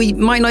sometimes we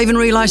might not even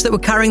realise that we're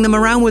carrying them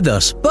around with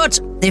us. But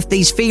if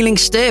these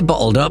feelings stay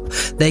bottled up,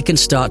 they can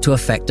start to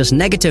affect us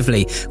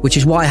negatively, which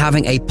is why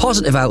having a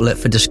positive outlet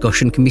for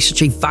discussion can be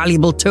such a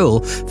valuable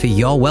tool for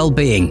your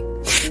well-being.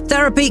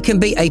 Therapy can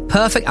be a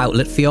perfect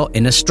outlet for your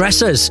inner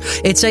stressors.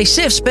 It's a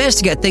safe space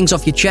to get things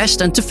off your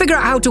chest and to figure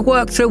out how to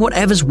work through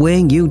whatever's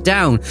weighing you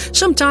down.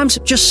 Sometimes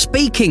just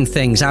speaking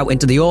things out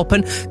into the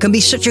open can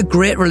be such a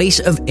great release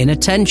of inner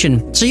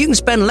tension, so you can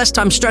spend less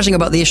time stressing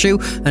about the issue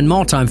and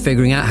more time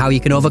figuring out how you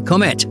can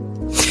overcome it.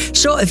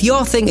 So if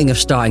you're thinking of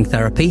starting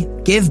therapy,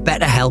 give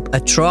BetterHelp a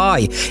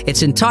try.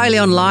 It's entirely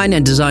online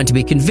and designed to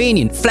be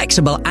convenient,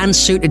 flexible, and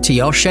suited to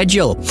your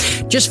schedule.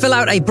 Just fill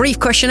out a brief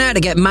questionnaire to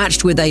get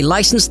matched with a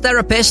licensed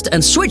therapist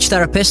and switch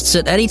therapists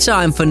at any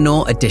time for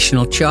no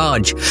additional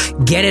charge.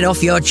 Get it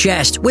off your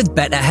chest with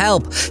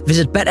BetterHelp.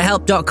 Visit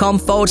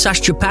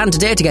betterhelp.com/Japan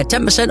today to get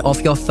 10%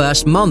 off your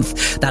first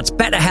month. That's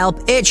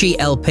BetterHelp,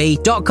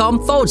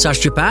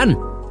 HELP.com/Japan.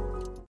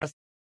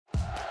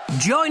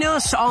 Join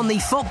us on the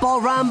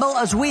Football Ramble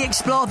as we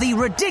explore the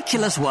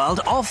ridiculous world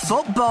of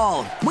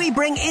football. We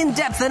bring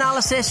in-depth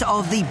analysis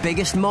of the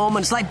biggest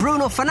moments, like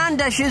Bruno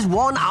Fernandes's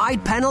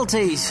one-eyed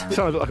penalties.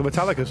 Sounds like a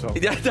Metallica song.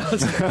 Yeah, it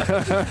does.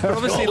 But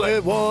obviously,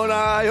 with one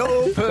eye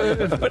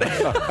open. but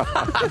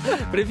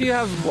if you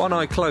have one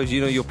eye closed, you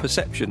know your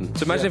perception.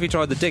 So imagine if he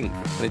tried the dink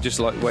and it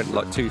just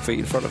went 2 feet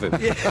in front of him.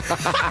 Yeah.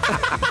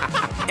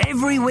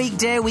 Every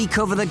weekday we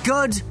cover the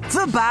good,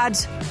 the bad,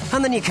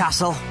 and the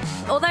Newcastle.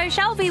 Although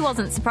Shelby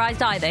wasn't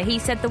surprised either. He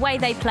said the way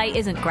they play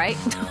isn't great.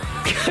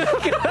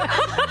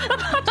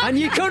 And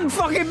you couldn't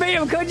fucking beat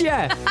him, could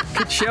you?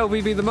 Could Shelby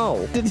be the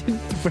mole?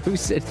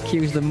 Bruce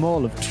accused them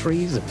all of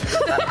treason.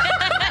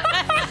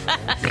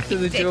 To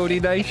the Geordie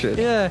nation.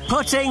 Yeah.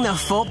 Putting the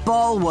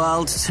football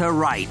world to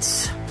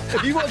rights.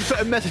 If you want to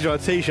put a message on a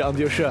T-shirt under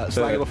your shirt,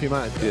 slagging off your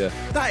man,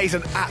 that is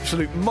an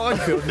absolute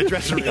minefield in the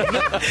dressing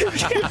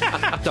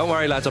room. Don't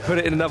worry, lads, I put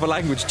it in another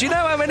language. Do you know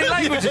how many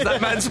languages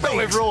that man speaks? Not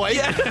with Roy.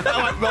 Yeah.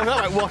 I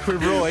like wash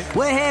with Roy.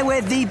 We're here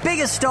with the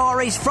biggest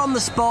stories from the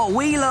sport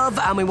we love,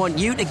 and we want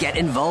you to get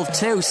involved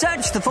too.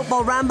 Search the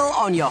Football Ramble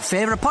on your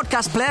favourite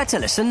podcast player to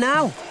listen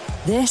now.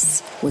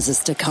 This was a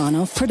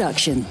Stakhanov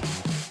production.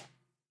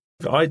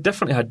 I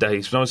definitely had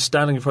days when I was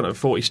standing in front of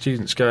 40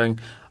 students going,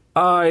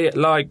 I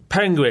like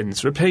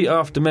penguins, repeat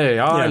after me,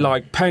 I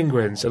like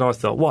penguins. And I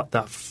thought, what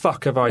the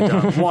fuck have I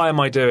done? Why am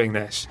I doing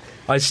this?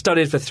 I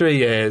studied for 3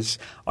 years,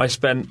 I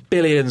spent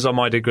billions on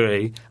my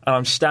degree, and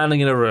I'm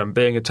standing in a room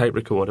being a tape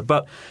recorder.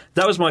 But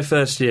that was my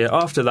first year.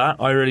 After that,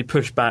 I really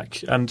pushed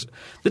back. And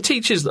the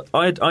teachers,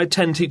 I had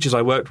 10 teachers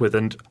I worked with,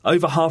 and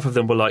over half of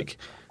them were like,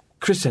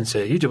 Chris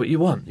Sensei, you do what you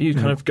want. You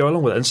kind of go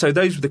along with it. And so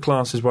those were the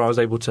classes where I was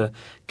able to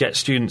get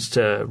students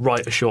to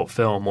write a short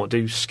film or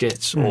do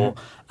skits or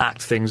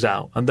act things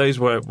out. And those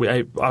were,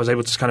 I was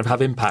able to kind of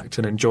have impact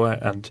and enjoy it.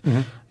 And,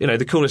 you know,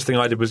 the coolest thing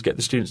I did was get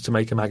the students to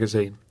make a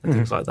magazine and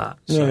things like that.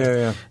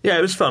 So, yeah,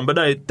 it was fun. But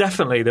no,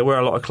 definitely there were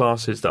a lot of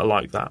classes that are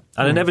like that.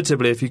 And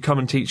inevitably, if you come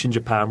and teach in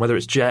Japan, whether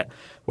it's JET,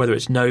 whether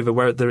it's NOVA,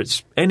 whether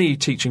it's any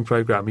teaching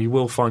program, you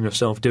will find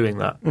yourself doing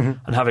that and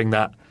having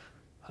that,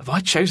 have I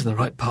chosen the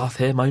right path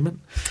here moment?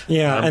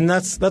 Yeah, and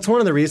that's one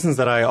of the reasons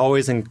that I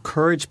always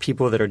encourage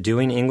people that are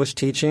doing English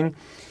teaching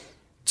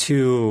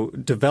to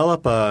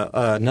develop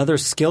another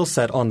skill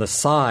set on the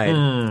side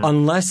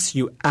unless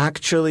you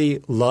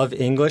actually love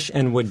English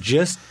and would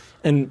just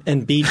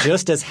and be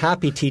just as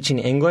happy teaching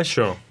English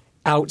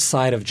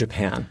outside of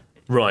Japan.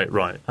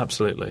 Right,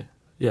 absolutely.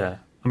 Yeah.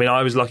 I mean,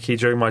 I was lucky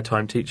during my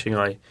time teaching.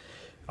 I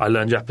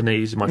learned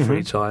Japanese in my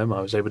free time.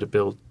 I was able to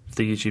build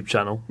the YouTube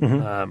channel.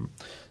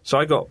 So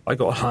I got a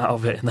lot out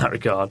of it in that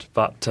regard.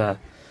 But,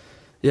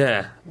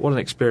 yeah, what an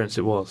experience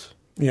it was.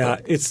 Yeah,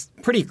 it's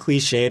pretty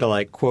cliche to,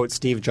 like, quote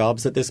Steve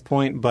Jobs at this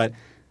point, but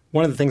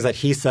one of the things that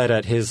he said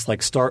at his,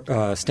 like,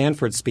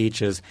 Stanford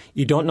speech is,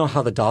 you don't know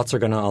how the dots are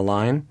going to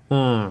align.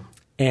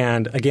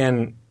 And,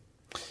 again,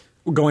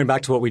 going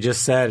back to what we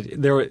just said,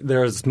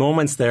 there's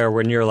moments there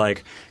when you're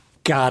like,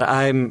 God,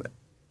 I'm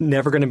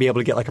never going to be able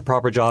to get, like, a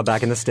proper job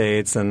back in the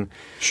States. And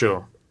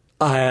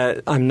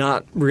I'm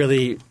not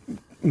really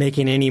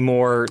making any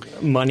more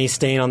money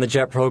staying on the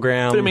JET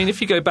program. But I mean, if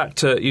you go back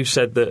to, you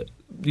said that,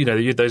 you know,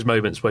 you had those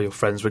moments where your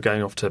friends were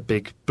going off to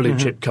big blue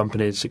chip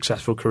companies,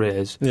 successful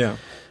careers. Yeah.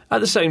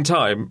 At the same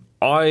time,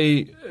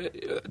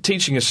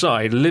 teaching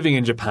aside, living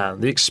in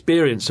Japan, the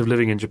experience of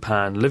living in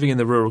Japan, living in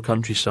the rural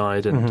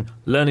countryside and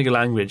learning a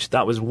language,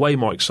 that was way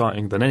more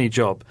exciting than any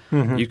job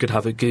you could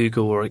have at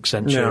Google or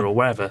Accenture or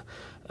wherever.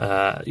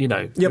 You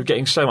know, you're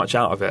getting so much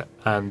out of it.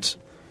 And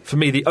for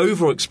me, the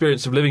overall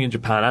experience of living in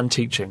Japan and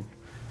teaching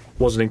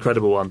was an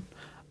incredible one,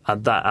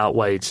 and that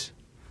outweighed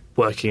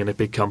working in a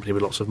big company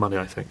with lots of money,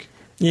 I think.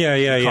 You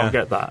can't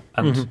get that.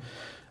 And,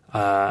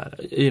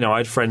 you know, I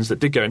had friends that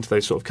did go into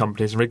those sort of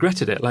companies and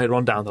regretted it later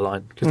on down the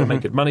line because they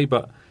make good money,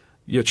 but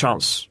your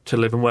chance to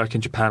live and work in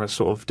Japan is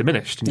sort of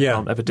diminished and you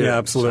can't ever do it. Yeah,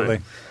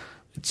 absolutely.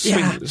 So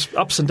it's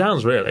ups and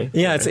downs, really.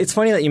 Yeah, it's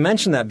funny that you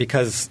mentioned that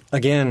because,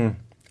 again,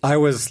 I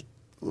was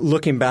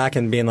looking back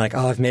and being like,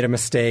 oh, I've made a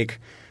mistake.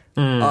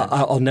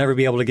 I'll never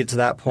be able to get to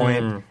that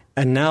point.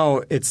 And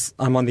now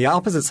I'm on the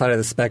opposite side of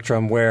the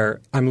spectrum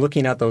where I'm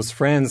looking at those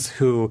friends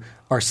who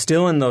are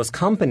still in those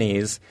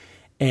companies,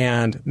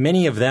 and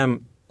many of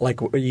them,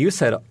 like what you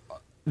said,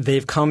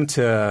 they've come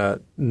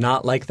to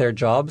not like their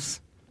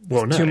jobs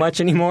too much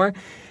anymore.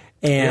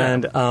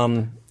 And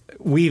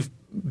we've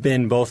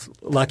been both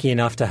lucky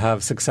enough to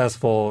have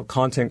successful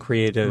content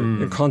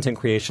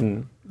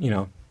creation, you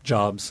know,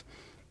 jobs.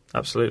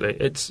 Absolutely.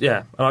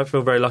 And I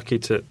feel very lucky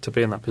to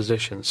be in that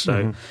position.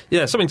 So,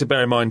 something to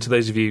bear in mind to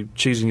those of you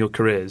choosing your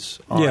careers.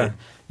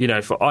 You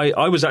know,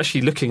 I was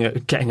actually looking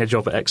at getting a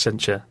job at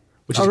Accenture,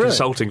 which is a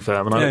consulting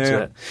firm, and I looked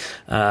at it.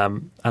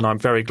 And I'm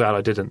very glad I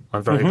didn't.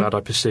 I'm very glad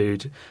I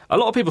pursued. A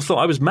lot of people thought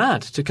I was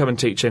mad to come and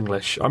teach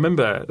English. I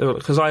remember,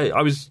 because I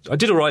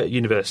did all right at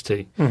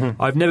university.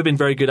 I've never been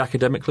very good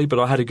academically, but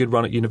I had a good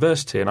run at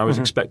university, and I was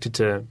expected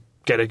to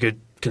get a good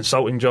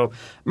consulting job,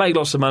 make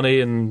lots of money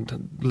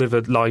and live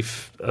a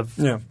life of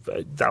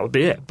that would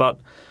be it. But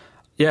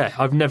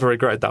I've never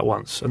regretted that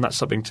once, and that's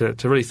something to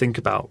really think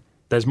about.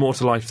 There's more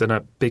to life than a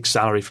big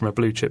salary from a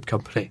blue chip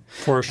company.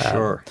 For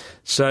sure.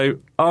 So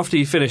after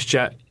you finished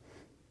JET,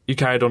 you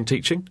carried on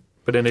teaching,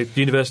 but in a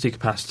university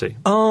capacity?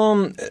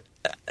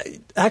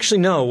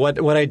 Actually, no.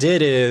 What I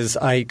did is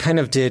I kind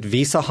of did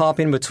visa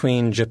hopping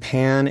between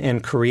Japan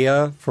and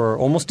Korea for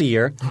almost a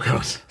year. Oh,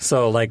 God.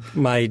 So, like,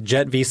 my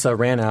JET visa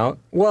ran out.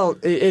 Well,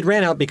 it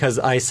ran out because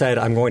I said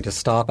I'm going to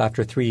stop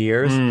after 3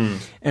 years.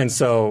 And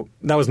so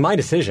that was my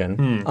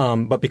decision.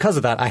 But because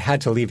of that, I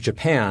had to leave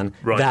Japan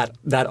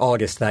that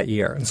August that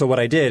year. And so what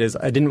I did is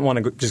I didn't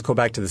want to just go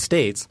back to the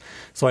States.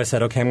 So I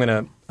said, okay, I'm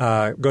going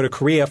to go to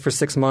Korea for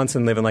 6 months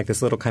and live in, like,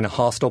 this little kind of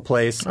hostel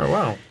place. Oh,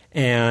 wow.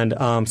 And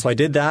so I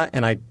did that,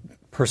 and I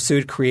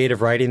pursued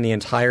creative writing the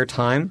entire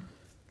time.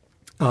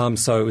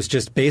 So it was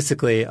just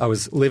basically I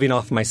was living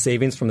off my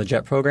savings from the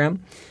JET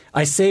program.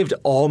 I saved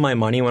all my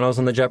money when I was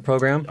on the JET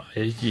program.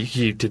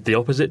 You did the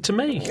opposite to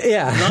me.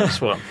 Yeah.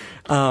 Nice one.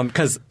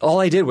 Because all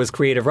I did was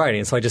creative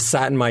writing. So I just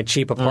sat in my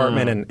cheap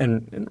apartment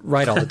and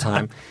write all the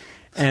time.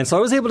 And so I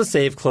was able to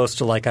save close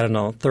to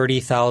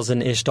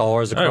 $30,000-ish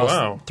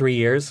across 3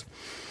 years.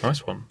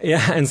 Nice one.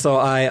 Yeah, and so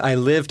I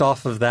lived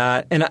off of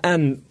that.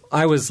 And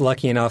I was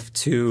lucky enough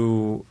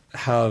to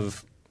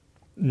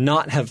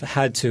not have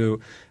had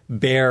to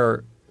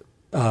bear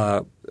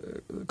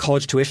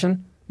college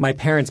tuition. My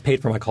parents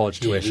paid for my college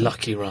tuition. You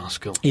lucky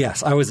rascal.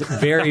 Yes, I was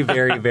very,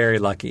 very, very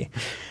lucky.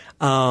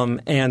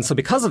 And so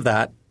because of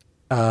that,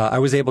 I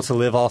was able to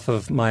live off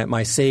of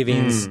my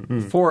savings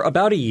for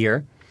about a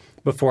year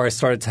before I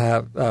started to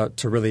have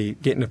to really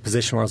get in a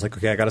position where I was like,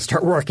 okay, I got to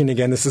start working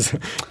again. This is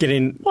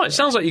getting... Well, it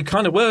sounds like you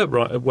kind of were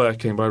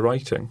working by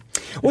writing.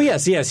 Well,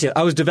 yes.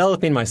 I was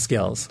developing my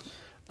skills.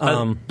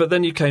 But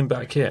then you came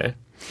back here.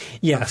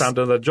 Yes. And found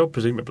another job,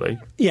 presumably.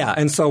 Yeah,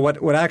 and so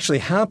what actually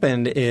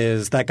happened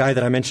is that guy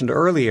that I mentioned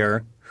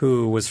earlier,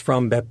 who was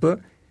from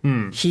Beppu,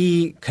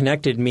 he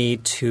connected me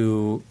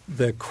to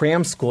the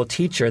cram school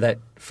teacher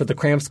for the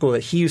cram school that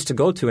he used to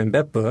go to in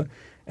Beppu,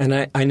 and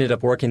I ended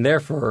up working there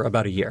for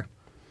about a year.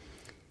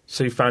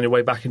 So you found your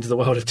way back into the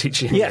world of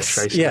teaching English,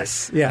 basically.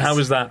 Yes. How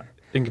was that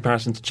in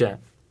comparison to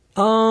JET?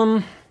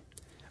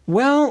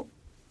 Well,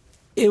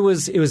 it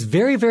was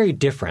very, very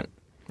different.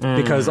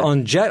 Because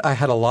on JET, I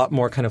had a lot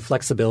more kind of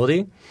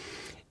flexibility.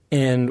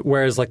 And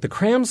whereas like the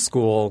cram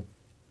school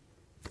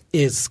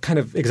is kind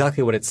of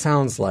exactly what it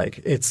sounds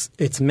like.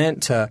 It's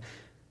meant to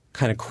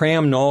kind of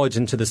cram knowledge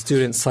into the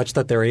students such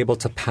that they're able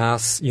to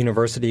pass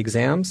university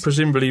exams.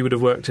 Presumably you would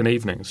have worked in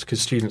evenings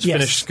because students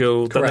finish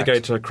school, correct. Then they go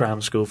to a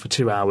cram school for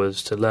 2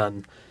 hours to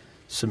learn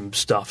some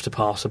stuff to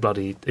pass a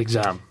bloody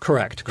exam.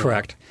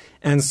 Correct.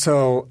 And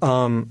so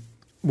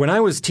when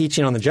I was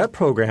teaching on the JET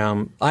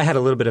program, I had a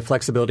little bit of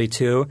flexibility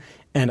too.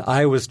 And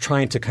I was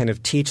trying to kind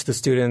of teach the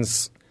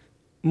students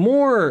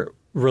more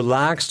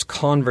relaxed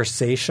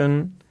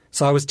conversation.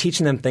 So I was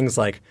teaching them things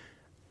like,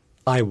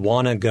 I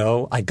want to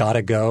go, I got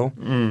to go,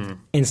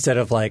 instead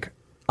of like,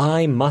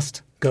 I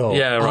must go,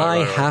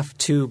 I have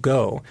to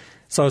go.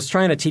 So I was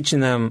trying to teach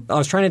them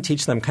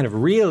kind of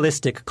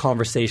realistic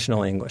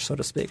conversational English, so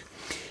to speak.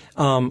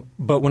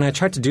 But when I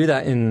tried to do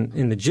that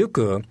in the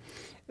Juku,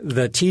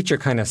 the teacher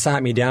kind of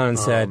sat me down and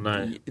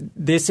said,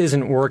 this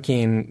isn't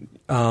working.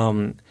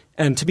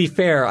 And to be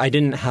fair, I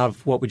didn't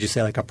have, what would you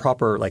say, like a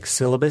proper like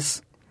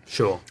syllabus.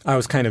 Sure. I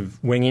was kind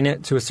of winging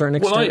it to a certain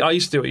extent. Well, I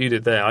used to do what you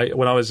did there.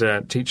 When I was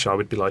a teacher, I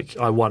would be like,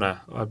 I'm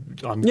gonna,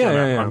 I'm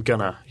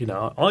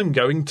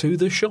going to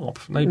the shop.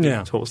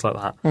 Nobody talks like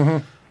that.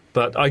 Mm-hmm.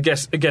 But I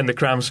guess, again, the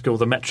cram school,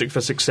 the metric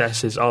for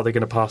success is, are they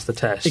going to pass the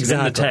test?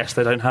 Exactly. In the test,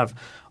 they don't have,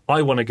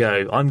 I want to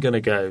go, I'm going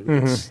to go.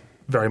 Mm-hmm. It's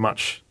very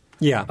much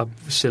a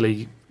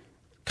silly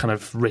kind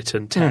of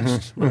written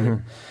test.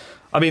 Mm-hmm.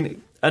 I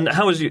mean... And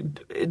how is you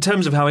in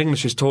terms of how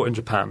English is taught in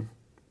Japan?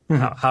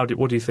 What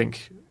do you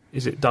think?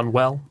 Is it done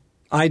well?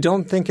 I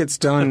don't think it's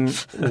done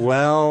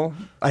well.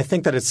 I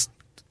think that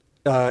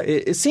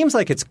it seems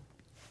like it's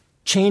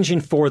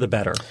changing for the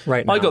better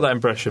right now. I got that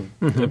impression.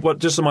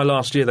 Just in my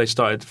last year, they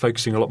started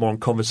focusing a lot more on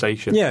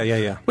conversation.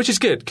 Yeah. Which is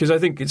good because I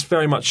think it's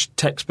very much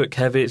textbook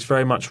heavy. It's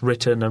very much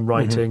written and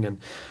writing. And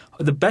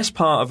the best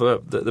part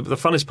of the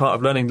funnest part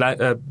of learning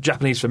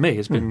Japanese for me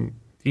has been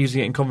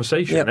using it in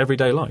conversation in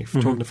everyday life,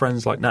 talking to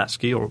friends like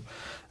Natsuki or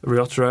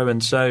Ryotaro.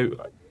 And so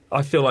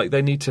I feel like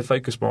they need to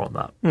focus more on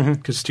that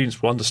because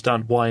students will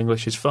understand why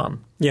English is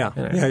fun. Yeah.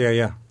 And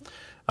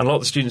a lot of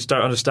the students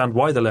don't understand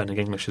why they're learning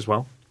English as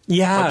well.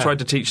 Yeah. I tried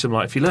to teach them,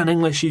 like, if you learn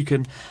English, you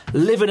can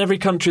live in every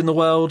country in the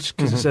world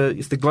because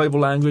it's the global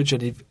language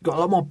and you've got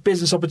a lot more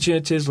business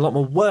opportunities, a lot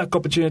more work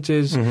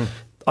opportunities. I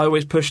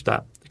always pushed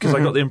that because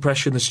I got the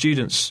impression the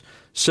students,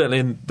 certainly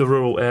in the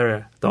rural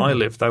area that I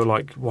lived, they were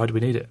like, why do we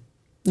need it?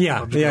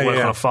 Yeah, work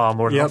on a farm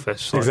or an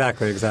office.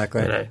 Exactly. You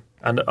know,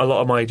 and a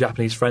lot of my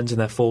Japanese friends in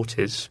their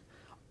 40s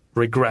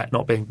regret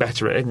not being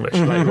better at English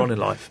later on in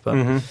life.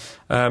 But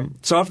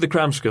so after the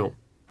cram school,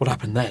 what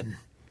happened then?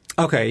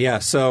 Okay, yeah.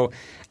 So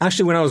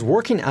actually when I was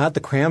working at the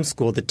cram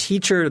school, the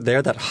teacher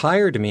there that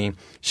hired me,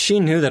 she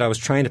knew that I was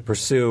trying to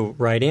pursue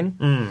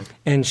writing.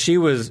 And she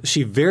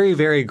very,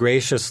 very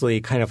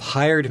graciously kind of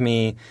hired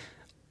me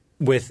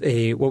with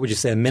a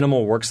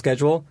minimal work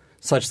schedule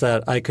such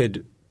that I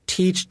could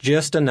teach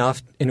just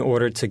enough in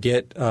order to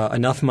get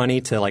enough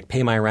money to like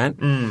pay my rent.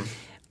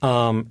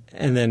 And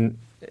then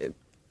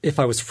if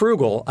I was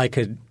frugal, I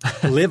could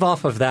live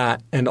off of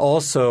that and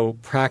also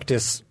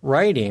practice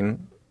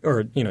writing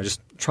or,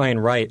 just try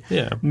and write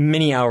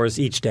many hours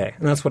each day.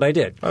 And that's what I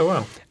did.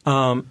 Oh,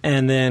 wow.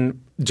 And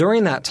then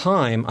during that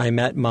time, I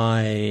met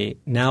my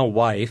now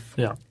wife.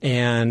 Yeah.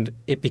 And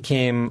it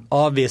became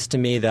obvious to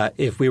me that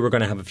if we were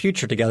going to have a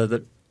future together,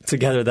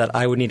 that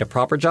I would need a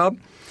proper job.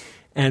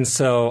 And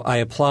so I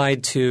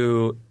applied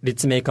to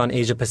Ritsumeikan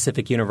Asia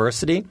Pacific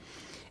University,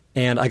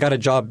 and I got a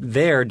job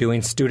there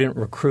doing student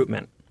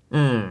recruitment.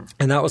 And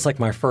that was like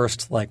my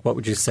first, like, what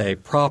would you say,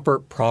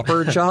 proper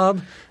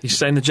job. You're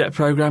saying the JET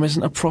program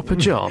isn't a proper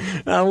job?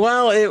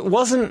 Well, it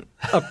wasn't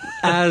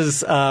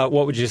as,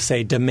 what would you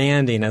say,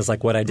 demanding as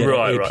like what I did at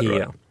AP.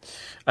 Right.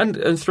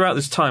 And throughout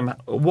this time,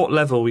 what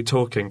level are we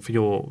talking for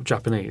your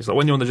Japanese? Like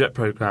when you're on the JET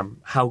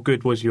program, how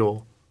good was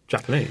your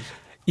Japanese?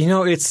 You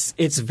know, it's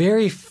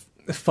very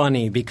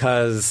funny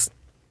because,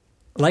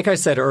 like I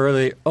said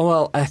earlier,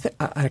 I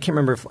can't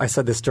remember if I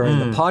said this during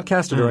the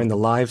podcast or during the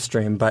live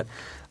stream, but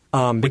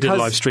we did a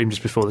live stream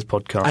just before this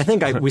podcast. I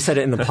think we said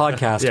it in the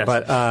podcast, yes.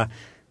 But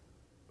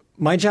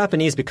my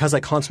Japanese, because I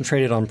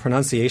concentrated on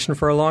pronunciation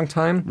for a long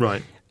time,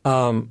 right?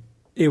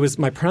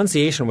 My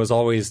pronunciation was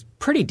always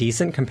pretty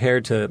decent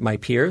compared to my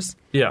peers.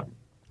 Yeah.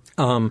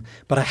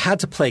 But I had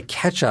to play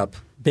catch up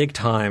big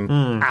time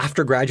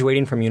after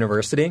graduating from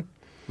university.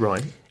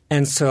 Right.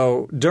 And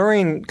so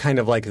during kind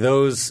of like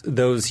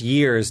those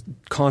years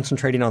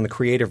concentrating on the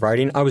creative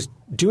writing, I was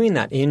doing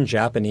that in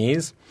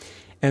Japanese.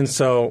 And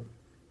so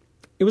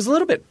it was a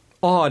little bit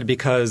odd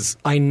because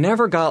I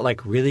never got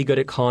like really good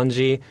at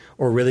kanji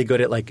or really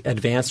good at like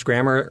advanced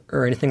grammar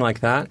or anything like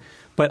that.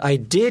 But I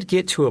did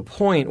get to a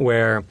point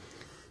where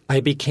I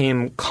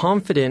became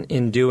confident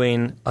in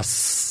doing a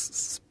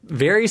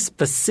very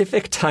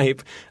specific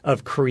type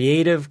of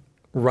creative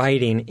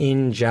writing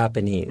in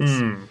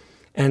Japanese.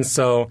 And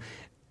so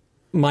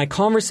my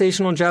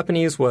conversational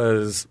Japanese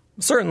was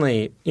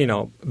certainly,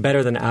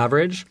 better than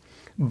average.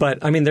 But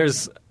I mean,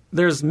 there's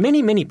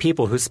many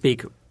people who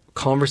speak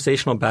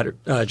conversational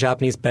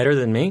Japanese better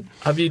than me.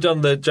 Have you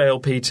done the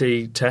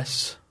JLPT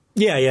tests?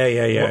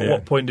 Yeah.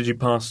 What point did you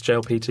pass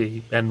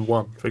JLPT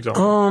N1, for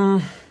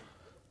example?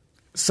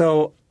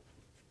 So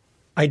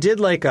I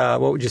did like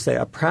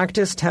a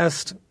practice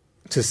test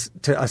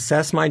to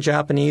assess my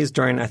Japanese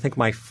during, I think,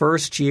 my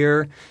first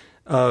year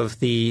of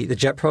the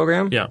JET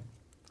program. Yeah.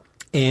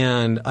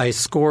 And I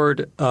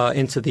scored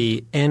into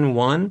the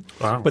N1.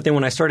 Wow. But then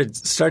when I started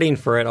studying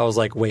for it, I was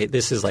like, wait,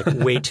 this is like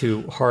way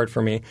too hard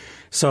for me.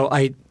 So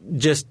I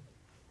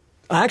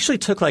actually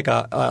took like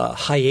a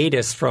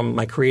hiatus from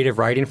my creative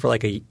writing for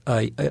like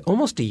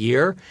almost a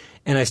year,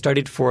 and I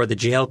studied for the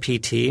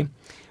JLPT.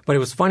 But it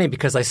was funny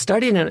because I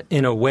studied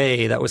in a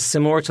way that was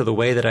similar to the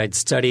way that I'd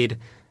studied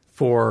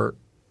for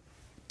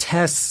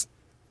tests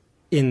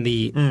in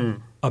the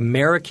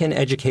American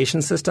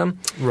education system.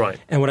 Right.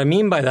 And what I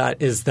mean by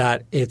that is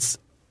that it's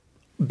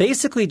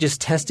basically just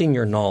testing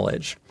your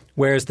knowledge,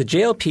 whereas the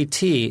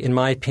JLPT, in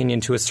my opinion,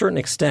 to a certain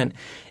extent,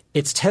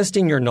 it's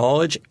testing your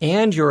knowledge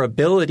and your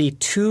ability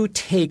to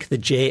take the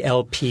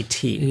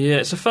JLPT. Yeah,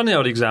 it's a funny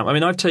old exam. I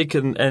mean, I've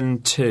taken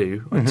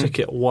N2. I took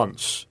it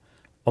once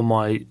on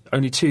my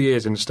only 2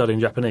 years in studying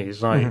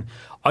Japanese. And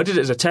I did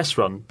it as a test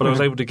run, but I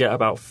was able to get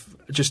about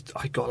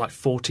I got like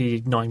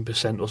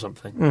 49% or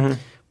something,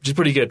 which is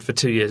pretty good for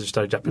 2 years of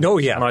studying Japanese. Oh,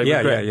 yeah. And I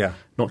regret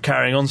not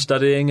carrying on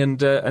studying and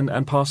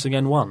passing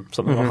N1,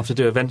 something I'll have to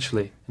do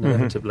eventually,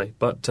 inevitably.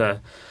 But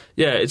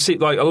it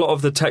seems like a lot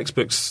of the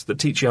textbooks that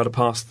teach you how to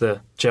pass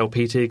the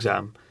JLPT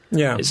exam,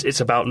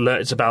 it's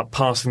about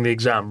passing the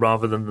exam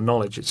rather than the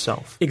knowledge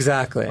itself.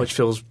 Exactly. Which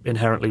feels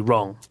inherently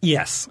wrong.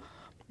 Yes.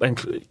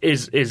 And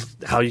is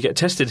how you get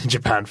tested in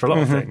Japan for a lot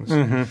of things.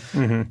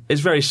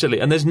 It's very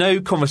silly. And there's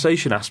no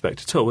conversation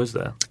aspect at all, is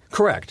there?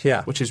 Correct,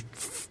 yeah. Which is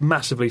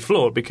massively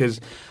flawed because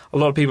a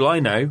lot of people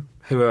I know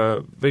who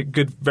are very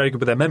good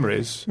with their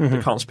memories,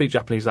 but can't speak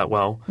Japanese that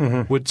well,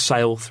 would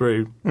sail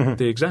through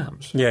the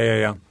exams.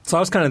 Yeah. So I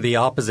was kind of the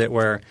opposite,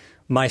 where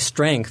my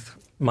strength,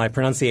 my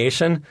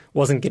pronunciation,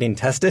 wasn't getting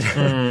tested.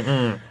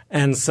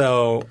 And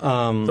so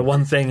the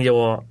one thing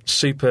you're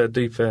super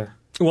duper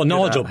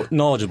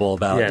knowledgeable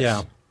about, yes.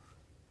 Yeah.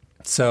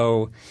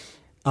 So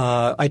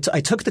I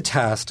took the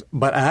test,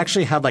 but I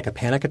actually had like a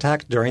panic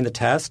attack during the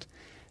test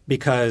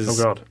because...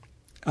 Oh,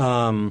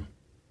 God.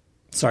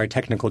 Sorry,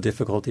 technical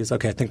difficulties.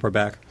 Okay, I think we're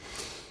back.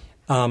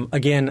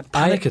 Again,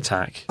 panic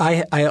attack?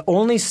 I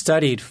only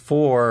studied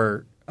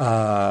for...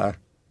 I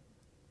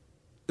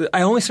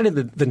only studied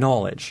the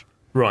knowledge.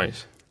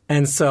 Right.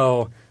 And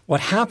so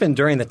what happened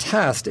during the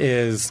test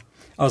is...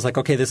 I was like,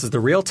 okay, this is the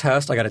real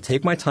test. I got to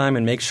take my time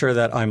and make sure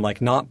that I'm like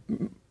not,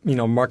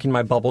 marking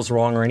my bubbles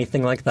wrong or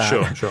anything like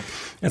that. Sure.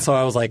 And so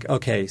I was like,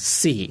 okay,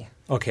 C.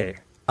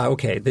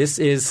 Okay, this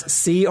is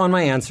C on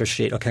my answer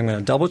sheet. Okay, I'm going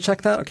to double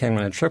check that. Okay, I'm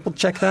going to triple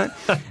check that.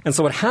 And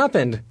so what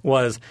happened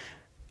was,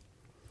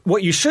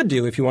 what you should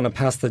do if you want to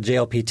pass the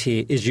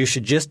JLPT is you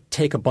should just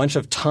take a bunch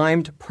of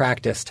timed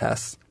practice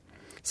tests,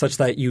 such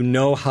that you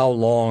know how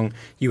long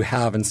you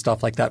have and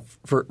stuff like that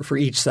for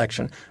each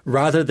section,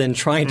 rather than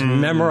trying to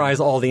memorize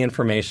all the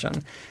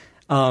information.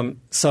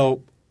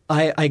 So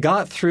I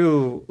got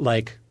through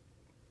like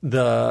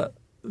the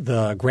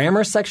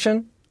grammar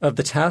section of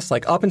the test,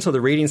 like up until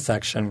the reading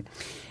section,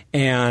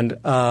 and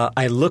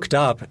I looked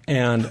up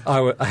and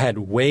I had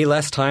way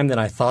less time than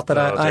I thought that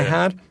I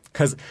had,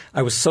 because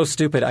I was so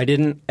stupid. I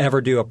didn't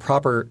ever do a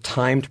proper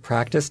timed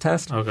practice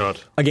test. Oh, God.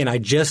 Again, I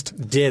just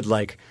did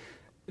like...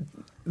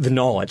 the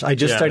knowledge. I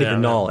just studied the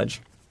knowledge.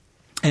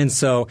 And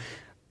so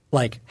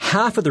like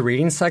half of the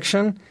reading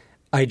section,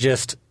 I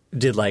just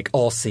did like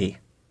all C.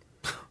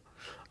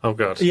 Oh,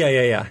 God.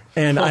 Yeah.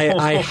 And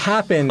I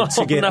happened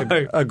to get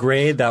a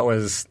grade that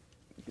was,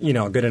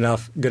 good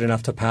enough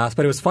to pass.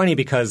 But it was funny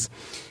because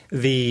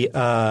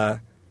my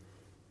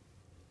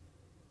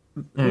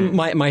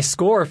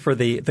score for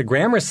the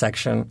grammar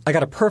section, I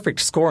got a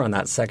perfect score on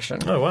that section.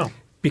 Oh, wow.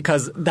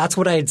 Because that's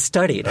what I had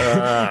studied,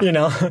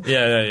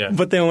 Yeah.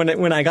 But then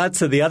when I got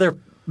to the other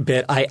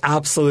bit, I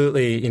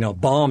absolutely,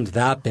 bombed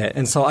that bit.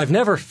 And so I've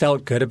never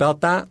felt good about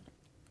that.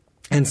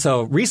 And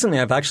so recently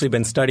I've actually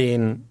been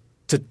studying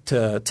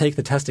to take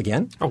the test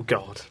again. Oh,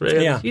 God.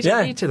 Really? Yeah. You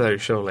don't need to, though,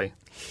 surely.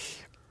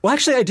 Well,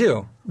 actually, I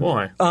do.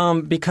 Why?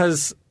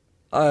 Because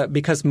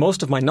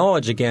most of my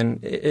knowledge,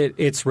 again,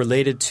 it's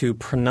related to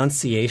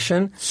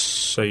pronunciation.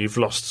 So you've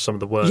lost some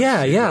of the words.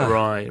 Yeah.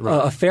 Right.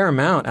 A fair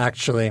amount,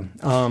 actually.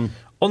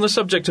 On the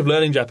subject of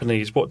learning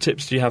Japanese, what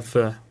tips do you have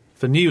for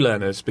new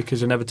learners?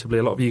 Because inevitably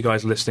a lot of you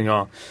guys listening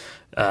are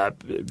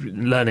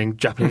learning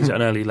Japanese at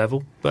an early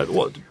level. But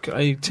what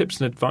any tips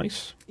and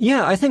advice?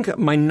 Yeah, I think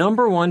my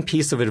number one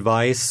piece of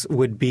advice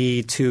would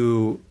be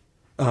to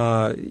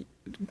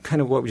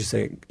kind of, what would you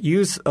say,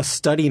 use a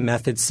study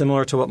method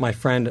similar to what my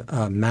friend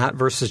Matt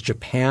versus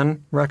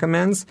Japan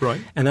recommends.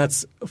 Right. And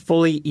that's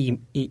fully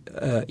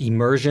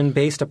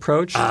immersion-based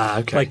approach.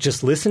 Okay. Like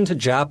just listen to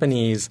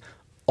Japanese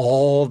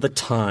all the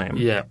time.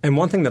 Yeah. And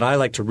one thing that I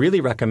like to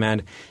really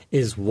recommend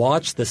is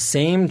watch the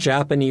same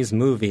Japanese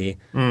movie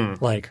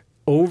like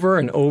over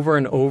and over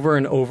and over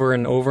and over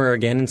and over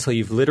again until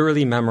you've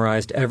literally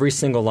memorized every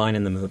single line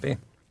in the movie.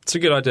 It's a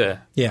good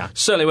idea. Yeah.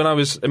 Certainly when I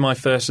was in my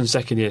first and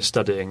second year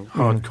studying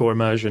hardcore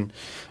immersion,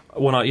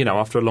 when I,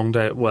 after a long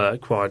day at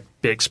work where I'd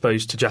be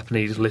exposed to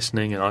Japanese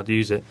listening and I'd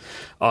use it,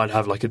 I'd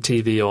have like a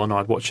TV on,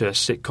 I'd watch a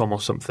sitcom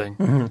or something,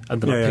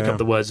 and then I'd pick up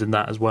the words in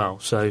that as well.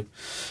 So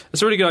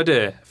it's a really good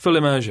idea. Full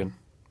immersion.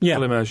 Yeah.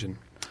 Full immersion.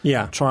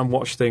 Yeah. Try and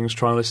watch things,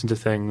 try and listen to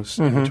things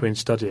in between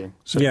studying.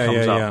 So it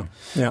comes up.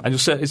 Yeah. And you'll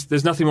say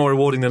there's nothing more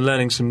rewarding than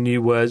learning some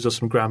new words or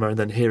some grammar and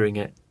then hearing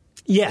it.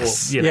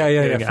 Yes. Or,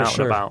 hearing it for out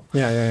sure. and about.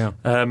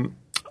 Yeah.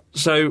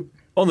 So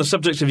on the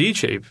subject of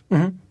YouTube,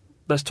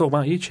 let's talk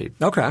about YouTube.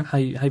 Okay. How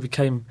you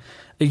became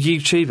a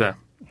YouTuber.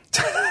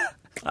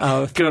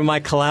 Through my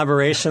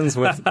collaborations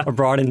with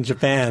abroad in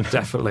Japan.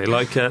 Definitely.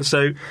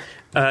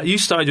 You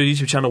started your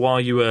YouTube channel while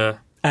you were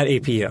at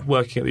APU,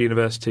 working at the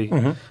university.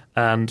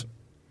 And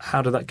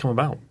how did that come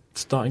about,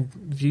 starting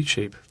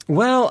YouTube?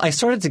 Well, I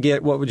started to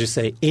get, what would you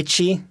say,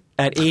 itchy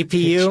at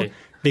APU. Itchy.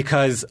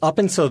 Because up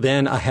until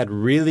then, I had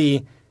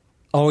really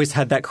always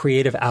had that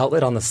creative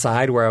outlet on the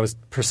side where I was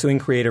pursuing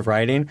creative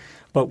writing.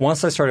 But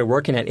once I started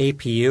working at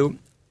APU,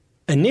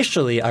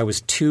 initially I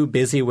was too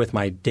busy with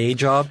my day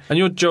job. And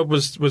your job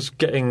was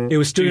getting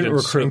student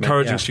recruitment,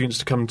 encouraging students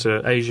to come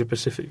to Asia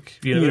Pacific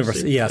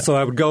University. Yeah, so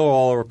I would go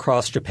all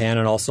across Japan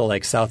and also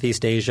like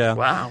Southeast Asia.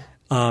 Wow.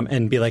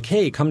 And be like,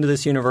 hey, come to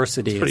this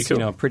university. It's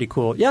pretty cool. Pretty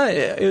cool.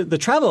 Yeah, the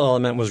travel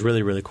element was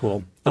really, really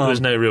cool. But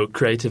there's no real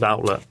creative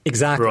outlet.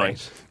 Exactly.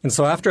 Right. And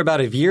so after about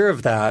a year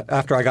of that,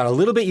 after I got a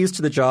little bit used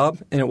to the job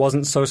and it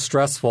wasn't so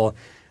stressful,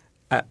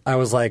 I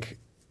was like,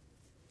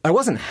 I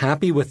wasn't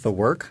happy with the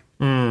work.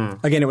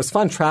 Again, it was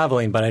fun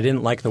traveling, but I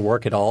didn't like the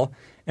work at all.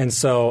 And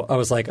so I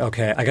was like,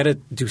 okay, I got to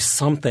do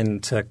something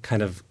to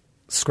kind of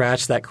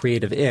scratch that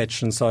creative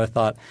itch. And so I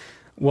thought,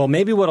 well,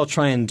 maybe what I'll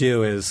try and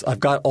do is I've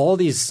got all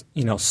these,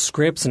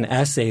 scripts and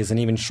essays and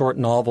even short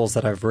novels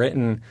that I've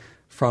written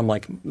from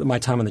like my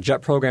time on the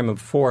JET program and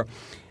before.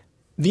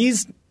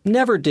 These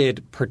never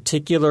did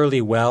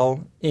particularly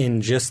well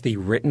in just the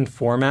written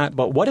format,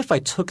 but what if I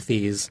took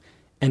these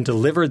and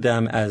delivered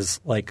them as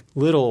like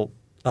little,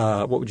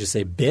 what would you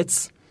say,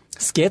 bits?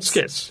 Skits?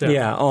 Skits,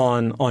 yeah.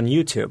 On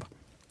YouTube.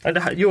 And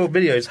your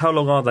videos, how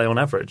long are they on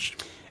average?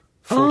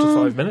 4 to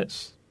 5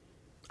 minutes?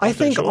 I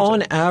think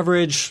on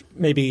average,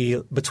 maybe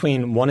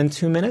between 1 and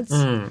 2 minutes.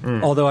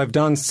 Although I've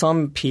done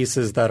some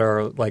pieces that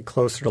are like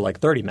closer to like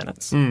 30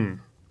 minutes.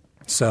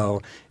 So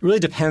it really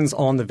depends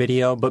on the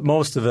video, but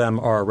most of them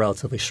are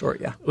relatively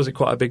short, yeah. Was it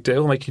quite a big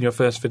deal making your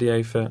first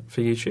video for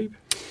YouTube?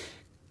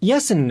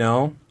 Yes and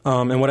no.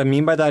 And what I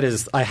mean by that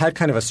is I had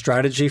kind of a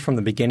strategy from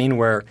the beginning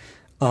where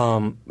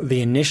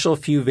the initial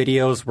few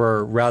videos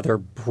were rather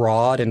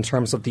broad in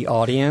terms of the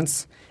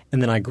audience.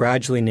 And then I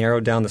gradually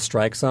narrowed down the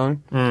strike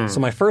zone. So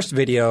my first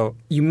video,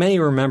 you may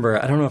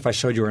remember, I don't know if I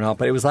showed you or not,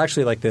 but it was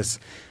actually like this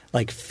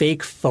like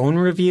fake phone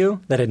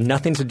review that had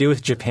nothing to do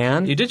with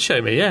Japan. You did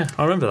show me, yeah.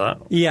 I remember that.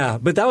 Yeah,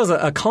 but that was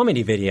a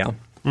comedy video.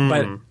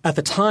 But at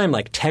the time,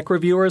 like tech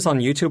reviewers on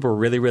YouTube were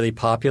really, really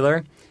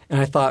popular. And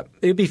I thought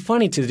it would be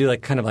funny to do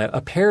like kind of like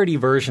a parody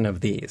version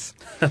of these.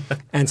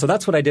 And so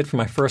that's what I did for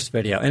my first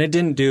video. And it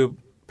didn't do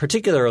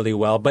particularly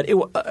well, but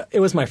it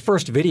was my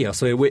first video,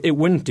 so it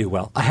wouldn't do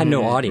well. I had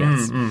no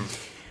audience.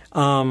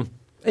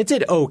 It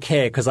did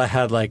okay because I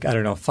had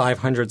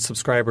 500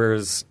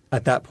 subscribers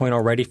at that point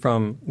already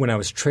from when I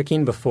was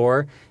tricking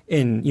before.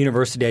 In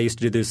university, I used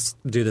to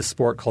do this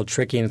sport called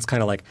tricking. It's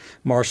kind of like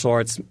martial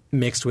arts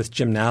mixed with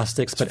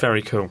gymnastics. It's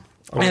very cool.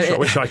 I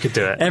wish I could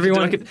do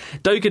it.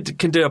 Doug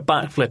can do a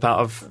backflip out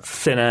of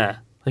thin air.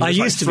 I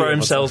used to throw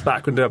themselves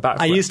back and do a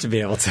backflip. I used to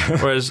be able to.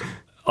 Whereas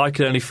I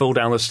can only fall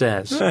down the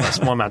stairs.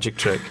 That's my magic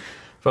trick.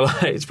 But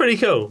like, it's pretty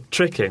cool,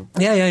 tricking.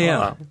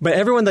 Yeah. But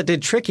everyone that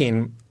did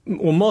tricking,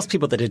 well, most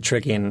people that did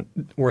tricking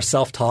were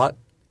self-taught,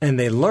 and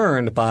they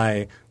learned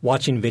by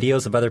watching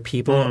videos of other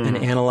people and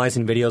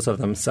analyzing videos of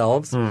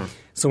themselves.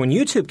 So when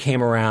YouTube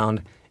came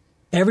around,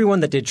 everyone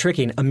that did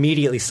tricking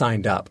immediately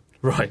signed up.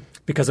 Right.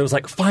 Because it was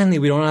like, finally,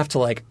 we don't have to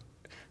like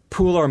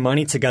pool our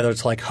money together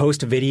to like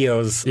host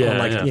videos on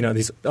like, you know,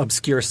 these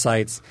obscure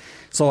sites.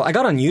 So I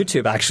got on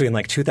YouTube actually in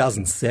like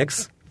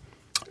 2006.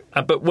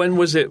 But when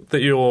was it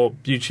that your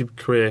YouTube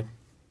career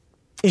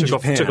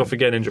took off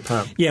again in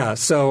Japan? Yeah,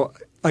 so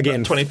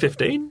again...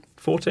 2015?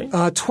 14?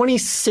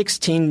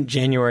 2016,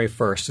 January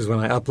 1st is when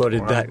I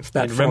uploaded that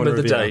phone remember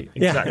the review. date,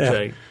 exact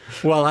date.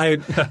 Well, I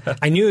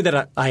knew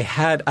that I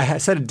had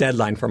set a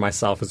deadline for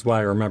myself is why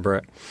I remember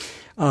it.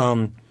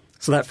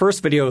 So that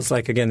first video was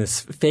like, again,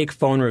 this fake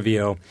phone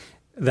review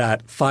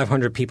that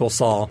 500 people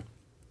saw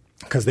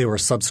because they were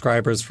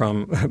subscribers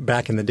from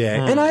back in the day.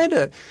 And I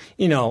had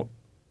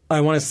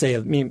I want to say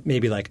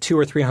maybe like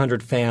 200 or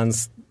 300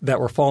 fans that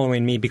were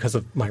following me because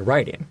of my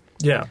writing.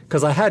 Yeah.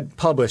 Because I had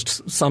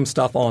published some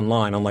stuff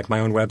online on like my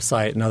own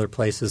website and other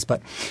places.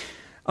 But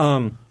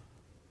one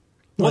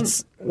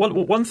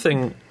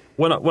thing,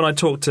 when I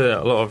talk to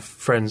a lot of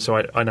friends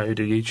who I know who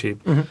do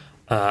YouTube,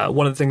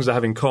 one of the things they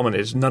have in common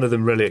is none of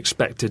them really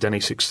expected any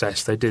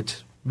success. They did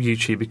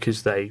YouTube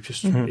because they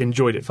just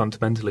enjoyed it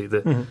fundamentally,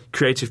 the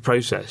creative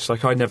process.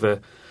 Like I never...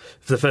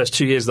 For the first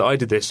 2 years that I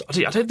did this, I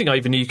don't think I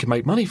even knew you could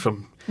make money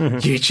from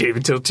YouTube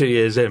until 2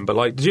 years in. But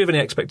like, did you have any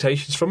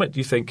expectations from it? Do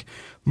you think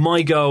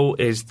my goal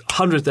is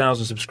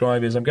 100,000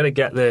 subscribers? I'm going to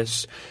get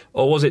this,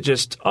 or was it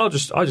just I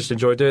just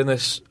enjoy doing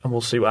this and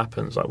we'll see what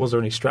happens? Like, was there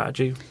any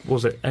strategy?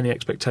 Was it any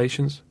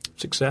expectations?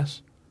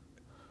 Success?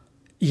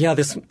 Yeah,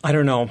 I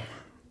don't know.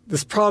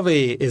 This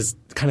probably is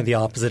kind of the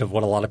opposite of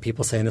what a lot of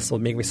people say, and this will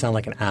make me sound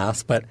like an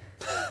ass, but.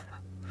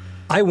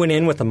 I went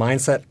in with the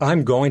mindset,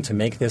 I'm going to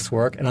make this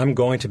work and I'm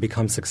going to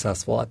become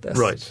successful at this.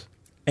 Right.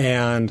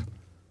 And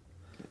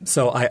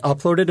so I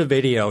uploaded a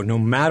video no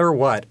matter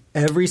what,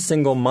 every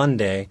single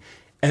Monday,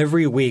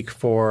 every week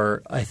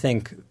for, I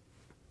think,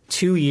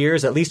 2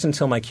 years, at least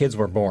until my kids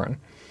were born.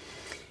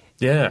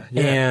 Yeah.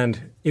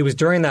 And it was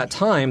during that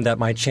time that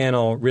my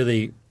channel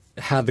really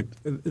had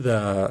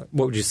the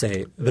what would you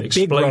say, the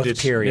big growth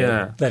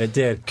period that it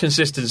did.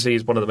 Consistency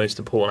is one of the most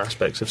important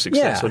aspects of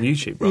success on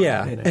YouTube, right?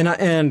 Yeah, you know.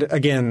 And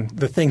again,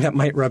 the thing that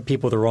might rub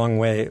people the wrong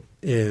way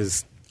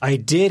is I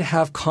did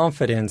have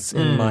confidence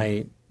in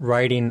my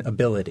writing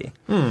ability.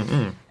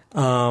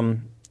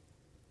 I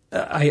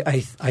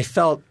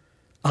felt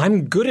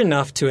I'm good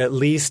enough to at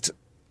least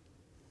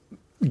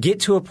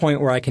get to a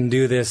point where I can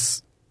do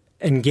this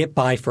and get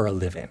by for a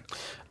living.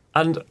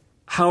 And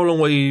how long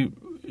were you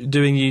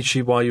doing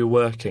YouTube while you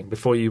were working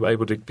before you were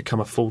able to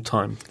become a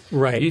full-time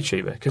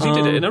YouTuber? Because you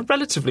did it in a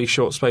relatively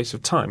short space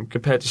of time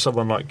compared to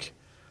someone like,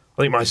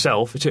 I think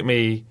myself, it took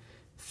me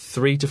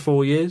 3 to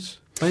 4 years,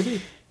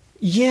 maybe.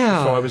 Yeah.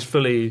 Before I was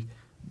fully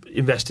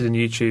invested in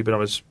YouTube and I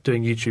was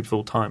doing YouTube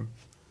full-time.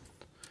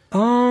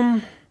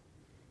 Well,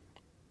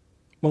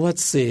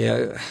 let's see.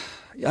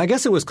 I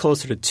guess it was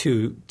closer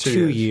to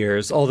two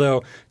years,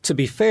 although, to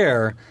be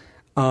fair...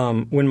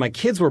 when my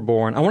kids were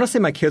born, I want to say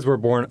my kids were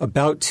born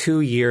about 2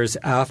 years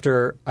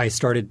after I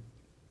started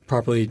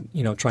properly,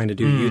 trying to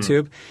do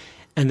YouTube.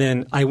 And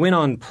then I went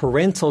on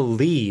parental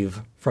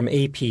leave from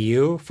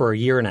APU for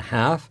 1.5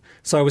 years.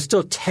 So I was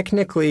still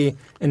technically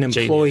an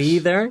employee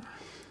there.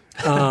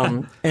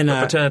 And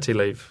paternity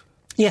leave.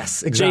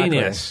 Yes, exactly.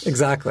 Genius.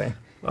 Exactly.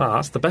 Oh,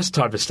 that's the best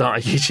time to start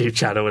a YouTube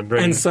channel and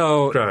really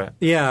grow it.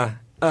 Yeah.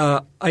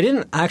 I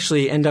didn't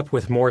actually end up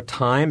with more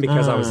time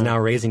because I was now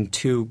raising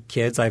 2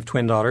 kids. I have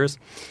twin daughters.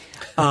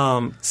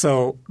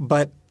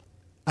 But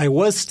I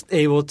was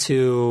able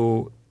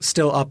to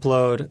still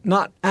upload,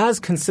 not as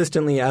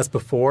consistently as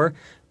before,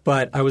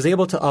 but I was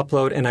able to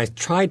upload, and I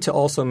tried to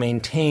also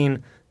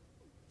maintain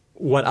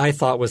what I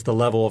thought was the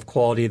level of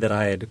quality that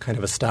I had kind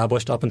of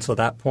established up until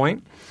that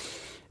point.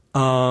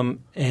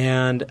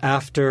 And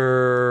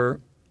after...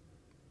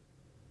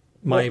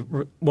 I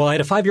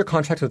had a 5-year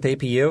contract with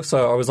APU,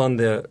 so I was on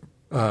the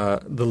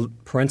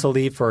parental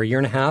leave for 1.5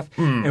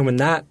 years. And when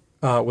that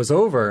was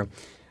over,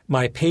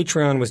 my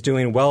Patreon was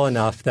doing well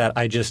enough that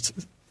I just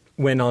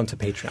went on to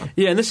Patreon.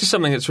 Yeah, and this is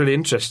something that's really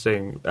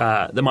interesting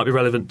that might be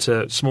relevant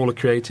to smaller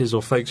creators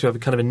or folks who have a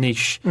kind of a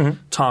niche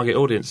target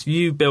audience.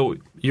 You built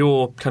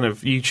your kind of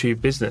YouTube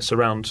business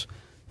around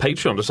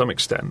Patreon to some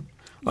extent.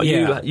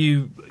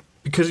 You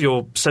because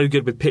you're so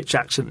good with pitch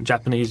accent and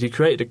Japanese, you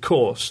created a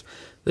course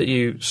that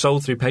you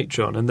sold through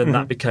Patreon, and then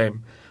that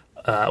became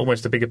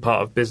almost a bigger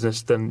part of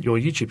business than your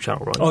YouTube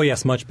channel, right? Oh,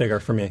 yes, much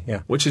bigger for me,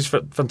 yeah. Which is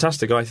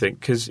fantastic, I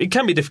think, because it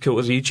can be difficult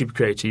as a YouTube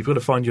creator. You've got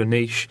to find your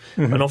niche,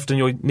 and often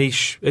your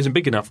niche isn't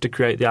big enough to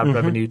create the ad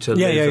revenue to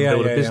live and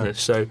build a business.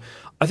 So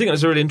I think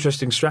that's a really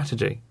interesting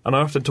strategy, and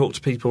I often talk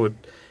to people with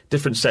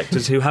different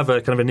sectors who have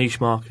a kind of a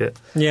niche market.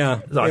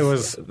 Yeah, it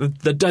was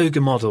the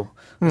Doga model,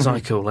 as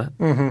I call it.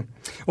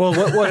 Well,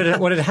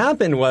 what had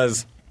happened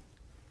was...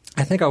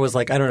 I think I was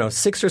like, I don't know,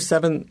 6 or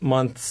 7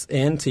 months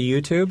into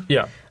YouTube.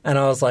 Yeah. And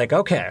I was like,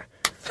 okay,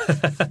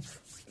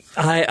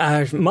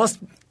 I must,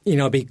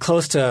 be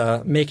close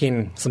to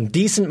making some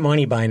decent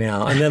money by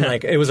now. And then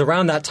it was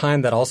around that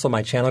time that also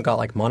my channel got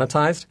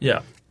monetized.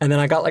 Yeah. And then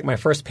I got my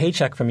first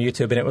paycheck from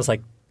YouTube, and it was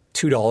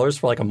 $2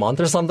 for a month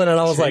or something. And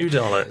I was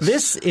 $2.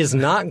 This is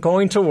not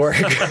going to work.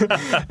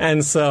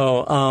 And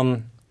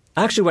so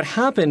actually what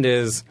happened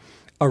is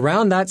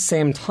around that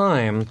same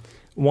time,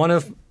 one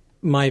of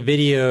my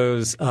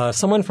videos,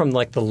 someone from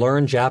the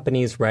Learn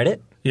Japanese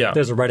Reddit,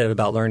 there's a Reddit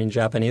about learning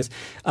Japanese,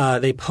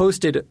 they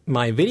posted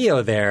my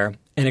video there,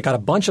 and it got a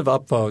bunch of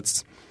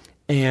upvotes,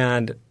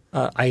 and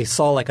I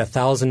saw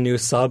 1,000 new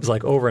subs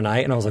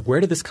overnight, and I was like, where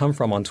did this come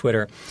from on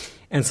Twitter?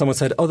 And someone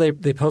said, oh,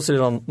 they posted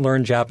it on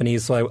Learn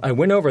Japanese. So I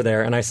went over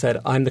there and I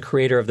said, I'm the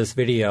creator of this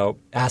video.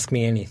 Ask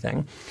me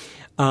anything.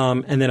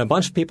 And then a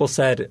bunch of people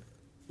said,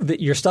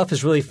 your stuff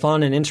is really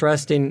fun and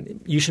interesting.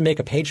 You should make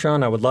a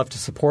Patreon. I would love to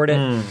support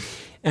it.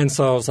 And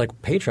so I was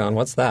like, Patreon,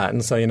 what's that?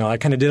 And so, I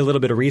kind of did a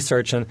little bit of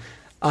research, and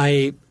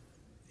I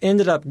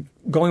ended up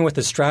going with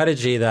the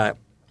strategy that,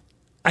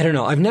 I don't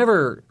know, I've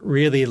never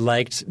really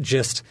liked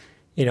just,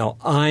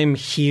 I'm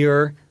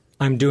here,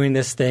 I'm doing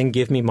this thing,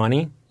 give me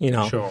money.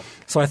 Sure.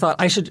 So I thought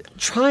I should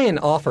try and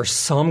offer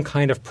some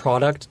kind of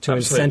product to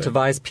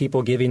incentivize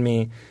people giving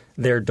me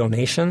their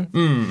donation.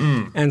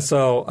 And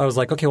so I was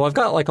like, okay, well, I've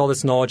got all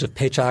this knowledge of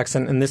pitch-axe,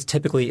 and this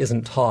typically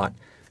isn't taught.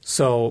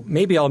 So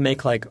maybe I'll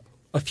make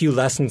a few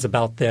lessons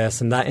about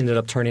this, and that ended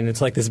up turning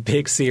into this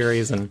big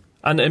series. And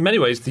in many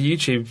ways, the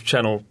YouTube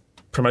channel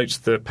promotes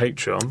the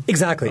Patreon.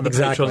 Exactly. And the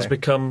Patreon's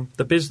become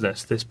the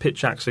business, this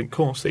pitch-axe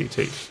course that you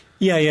teach.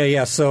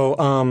 Yeah.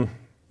 So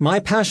my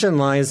passion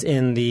lies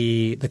in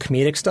the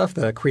comedic stuff,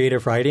 the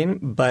creative writing,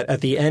 but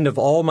at the end of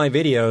all my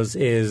videos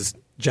is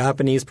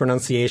Japanese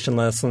pronunciation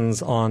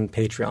lessons on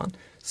Patreon.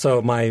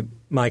 So my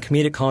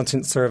comedic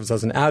content serves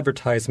as an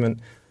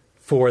advertisement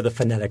for the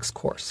phonetics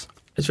course.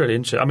 It's really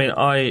interesting. I mean,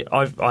 I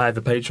have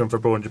a Patreon for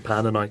Abroad in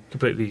Japan, and I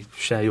completely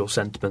share your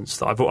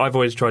sentiments. I've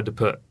always tried to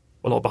put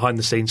a lot of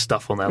behind-the-scenes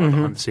stuff on there,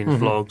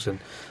 behind-the-scenes vlogs and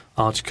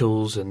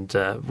articles, and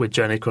with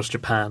Journey Across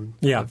Japan,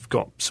 I've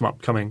got some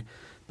upcoming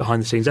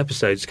behind-the-scenes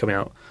episodes coming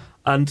out.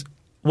 And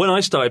when I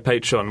started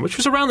Patreon, which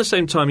was around the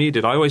same time you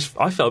did, I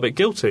felt a bit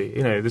guilty.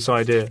 This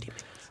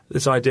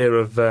idea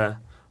of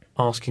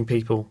asking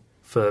people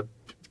to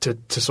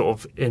sort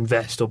of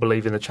invest or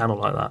believe in the channel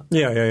like that.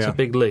 Yeah. It's a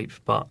big leap,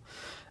 but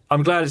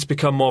I'm glad it's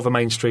become more of a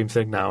mainstream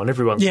thing now, and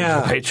everyone's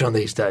on Patreon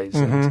these days.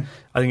 And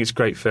I think it's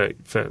great for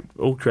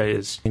all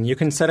creators. And you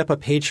can set up a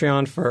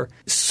Patreon for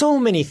so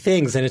many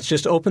things, and it's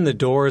just opened the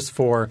doors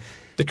for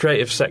the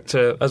creative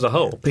sector as a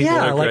whole. People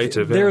who are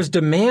creative. There's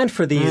demand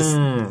for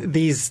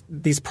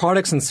these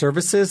products and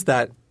services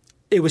that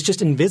it was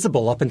just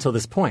invisible up until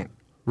this point.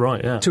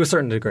 Right, yeah. To a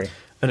certain degree.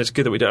 And it's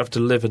good that we don't have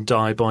to live and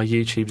die by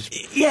YouTube's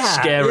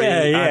scary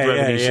ad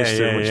revenue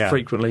system, which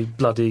frequently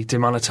bloody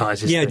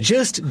demonetizes things.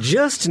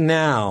 Just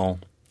now,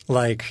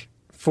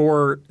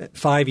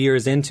 4-5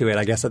 years into it,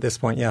 I guess at this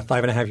point,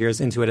 5.5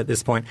 years into it at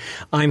this point,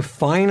 I'm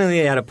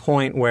finally at a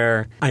point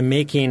where I'm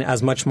making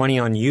as much money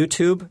on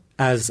YouTube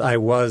as I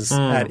was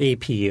at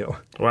APU.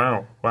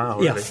 Wow,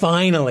 really? Yeah,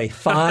 finally,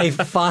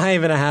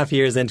 5.5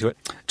 years into it.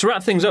 To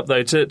wrap things up,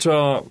 though, to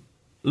our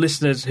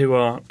listeners who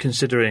are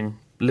considering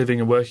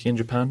living and working in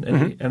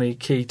Japan, any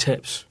key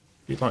tips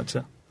you'd like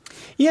to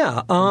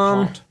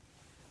impart?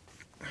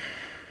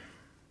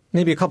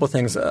 Maybe a couple of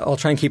things. I'll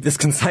try and keep this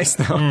concise,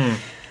 though.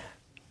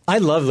 I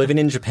love living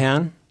in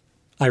Japan.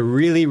 I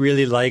really,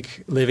 really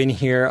like living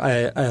here.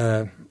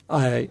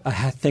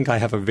 I think I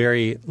have a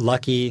very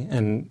lucky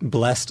and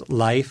blessed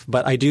life,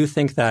 but I do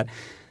think that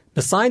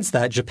besides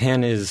that,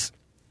 Japan is,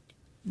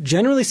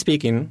 generally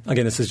speaking,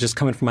 again, this is just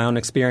coming from my own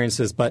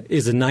experiences, but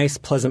is a nice,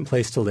 pleasant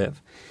place to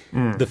live.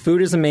 The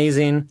food is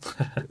amazing.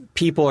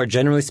 People are,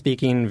 generally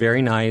speaking,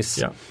 very nice.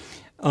 Yeah.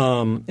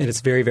 And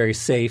it's very, very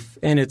safe.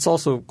 And it's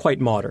also quite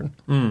modern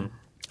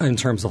in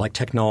terms of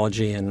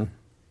technology and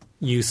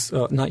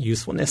not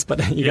usefulness,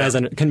 but you guys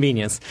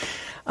convenience.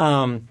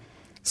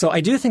 So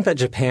I do think that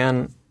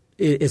Japan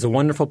is a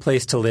wonderful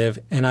place to live,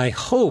 and I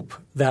hope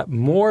that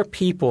more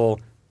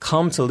people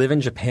come to live in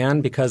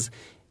Japan, because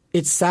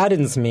it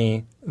saddens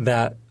me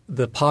that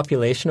the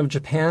population of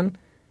Japan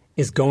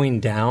is going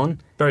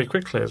down very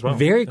quickly as well.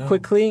 Very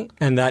quickly,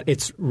 and that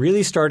it's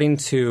really starting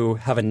to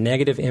have a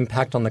negative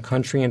impact on the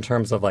country in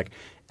terms of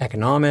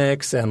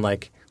economics and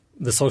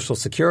the social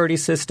security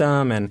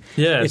system, and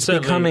it's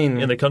becoming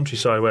in the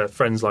countryside where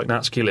friends like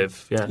Natsuki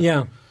live.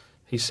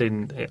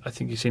 I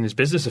think he's seen his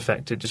business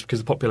affected just because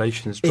the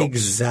population has dropped.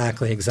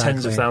 Exactly.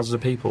 Tens of thousands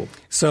of people.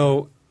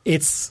 So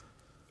it's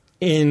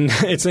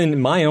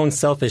in my own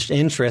selfish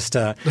interest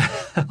to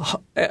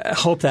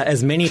hope that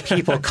as many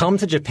people come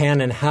to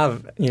Japan and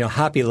have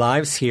happy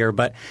lives here.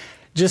 But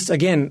just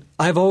again,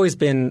 I've always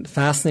been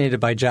fascinated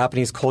by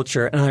Japanese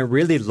culture, and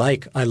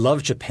I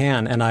love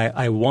Japan, and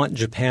I want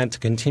Japan to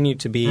continue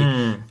to be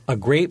a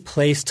great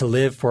place to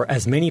live for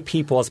as many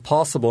people as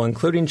possible,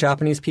 including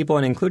Japanese people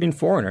and including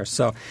foreigners.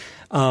 So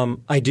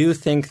I do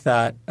think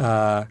that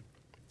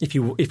if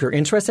you're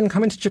interested in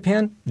coming to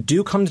Japan,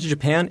 do come to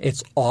Japan.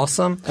 It's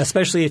awesome,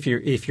 especially if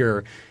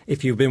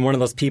you've been one of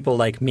those people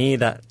like me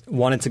that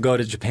wanted to go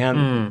to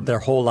Japan their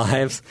whole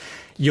lives.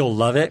 You'll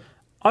love it.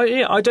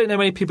 I don't know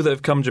many people that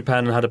have come to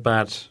Japan and had a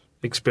bad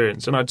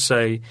experience, and I'd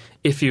say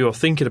if you're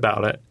thinking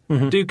about it,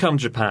 do come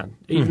to Japan.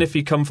 Even if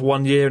you come for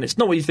 1 year and it's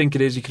not what you think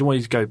it is, you can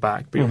always go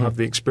back, but you'll have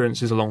the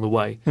experiences along the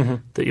way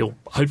that you'll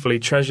hopefully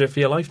treasure for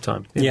your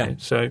lifetime. You know?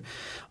 So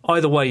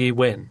either way you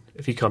win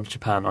if you come to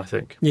Japan, I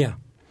think. Yeah.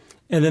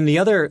 And then the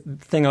other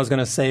thing I was going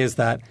to say is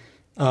that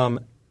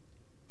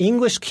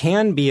English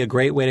can be a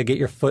great way to get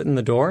your foot in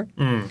the door,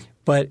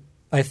 but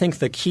I think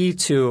the key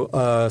to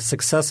a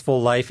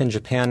successful life in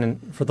Japan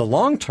and for the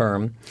long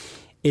term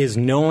is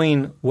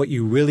knowing what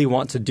you really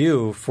want to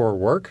do for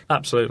work.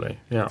 Absolutely,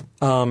 yeah.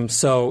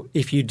 So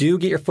if you do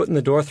get your foot in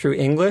the door through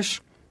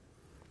English,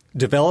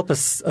 develop a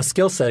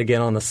skill set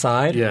again on the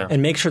side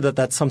and make sure that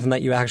that's something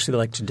that you actually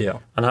like to do.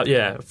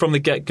 And from the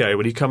get-go,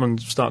 when you come and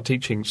start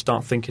teaching,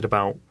 start thinking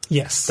about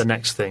the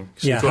next thing.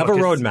 So have a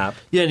roadmap.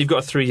 And you've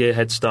got a 3-year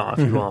head start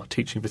if you are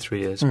teaching for 3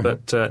 years.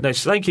 But no,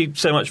 so thank you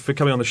so much for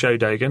coming on the show,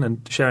 Dogan,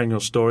 and sharing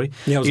your story.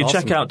 Yeah, it was you can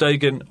awesome. check out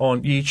Dogan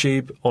on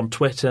YouTube, on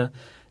Twitter,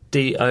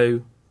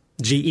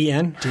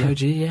 D-O-G-E-N.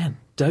 D-O-G-E-N.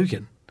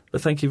 Dogan.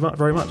 But thank you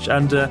very much.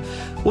 And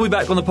we'll be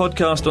back on the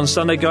podcast on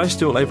Sunday, guys,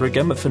 do it all over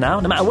again. But for now,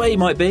 no matter where you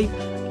might be,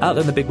 out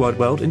there in the big wide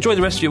world, enjoy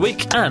the rest of your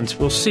week, and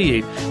we'll see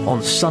you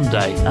on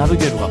Sunday. Have a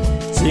good one.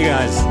 See you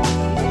guys.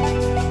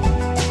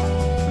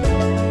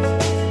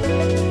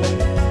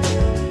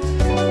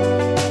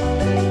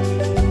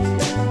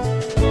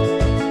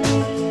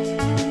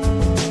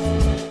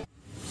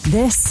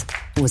 This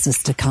was a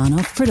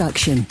Stakhanov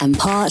production and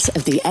part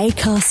of the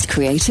Acast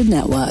Creative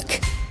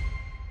Network.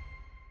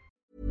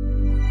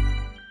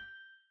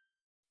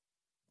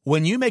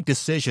 When you make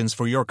decisions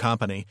for your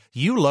company,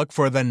 you look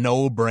for the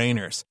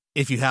no-brainers.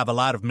 If you have a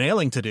lot of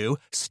mailing to do,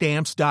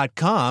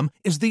 Stamps.com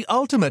is the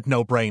ultimate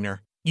no-brainer.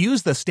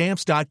 Use the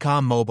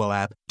Stamps.com mobile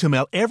app to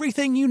mail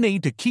everything you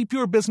need to keep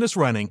your business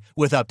running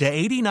with up to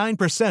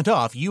 89%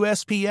 off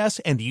USPS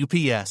and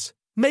UPS.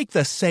 Make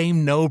the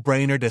same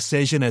no-brainer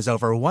decision as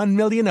over 1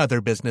 million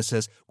other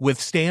businesses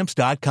with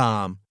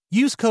Stamps.com.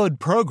 Use code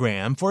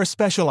PROGRAM for a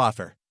special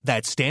offer.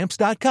 That's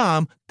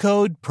Stamps.com,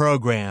 code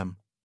PROGRAM.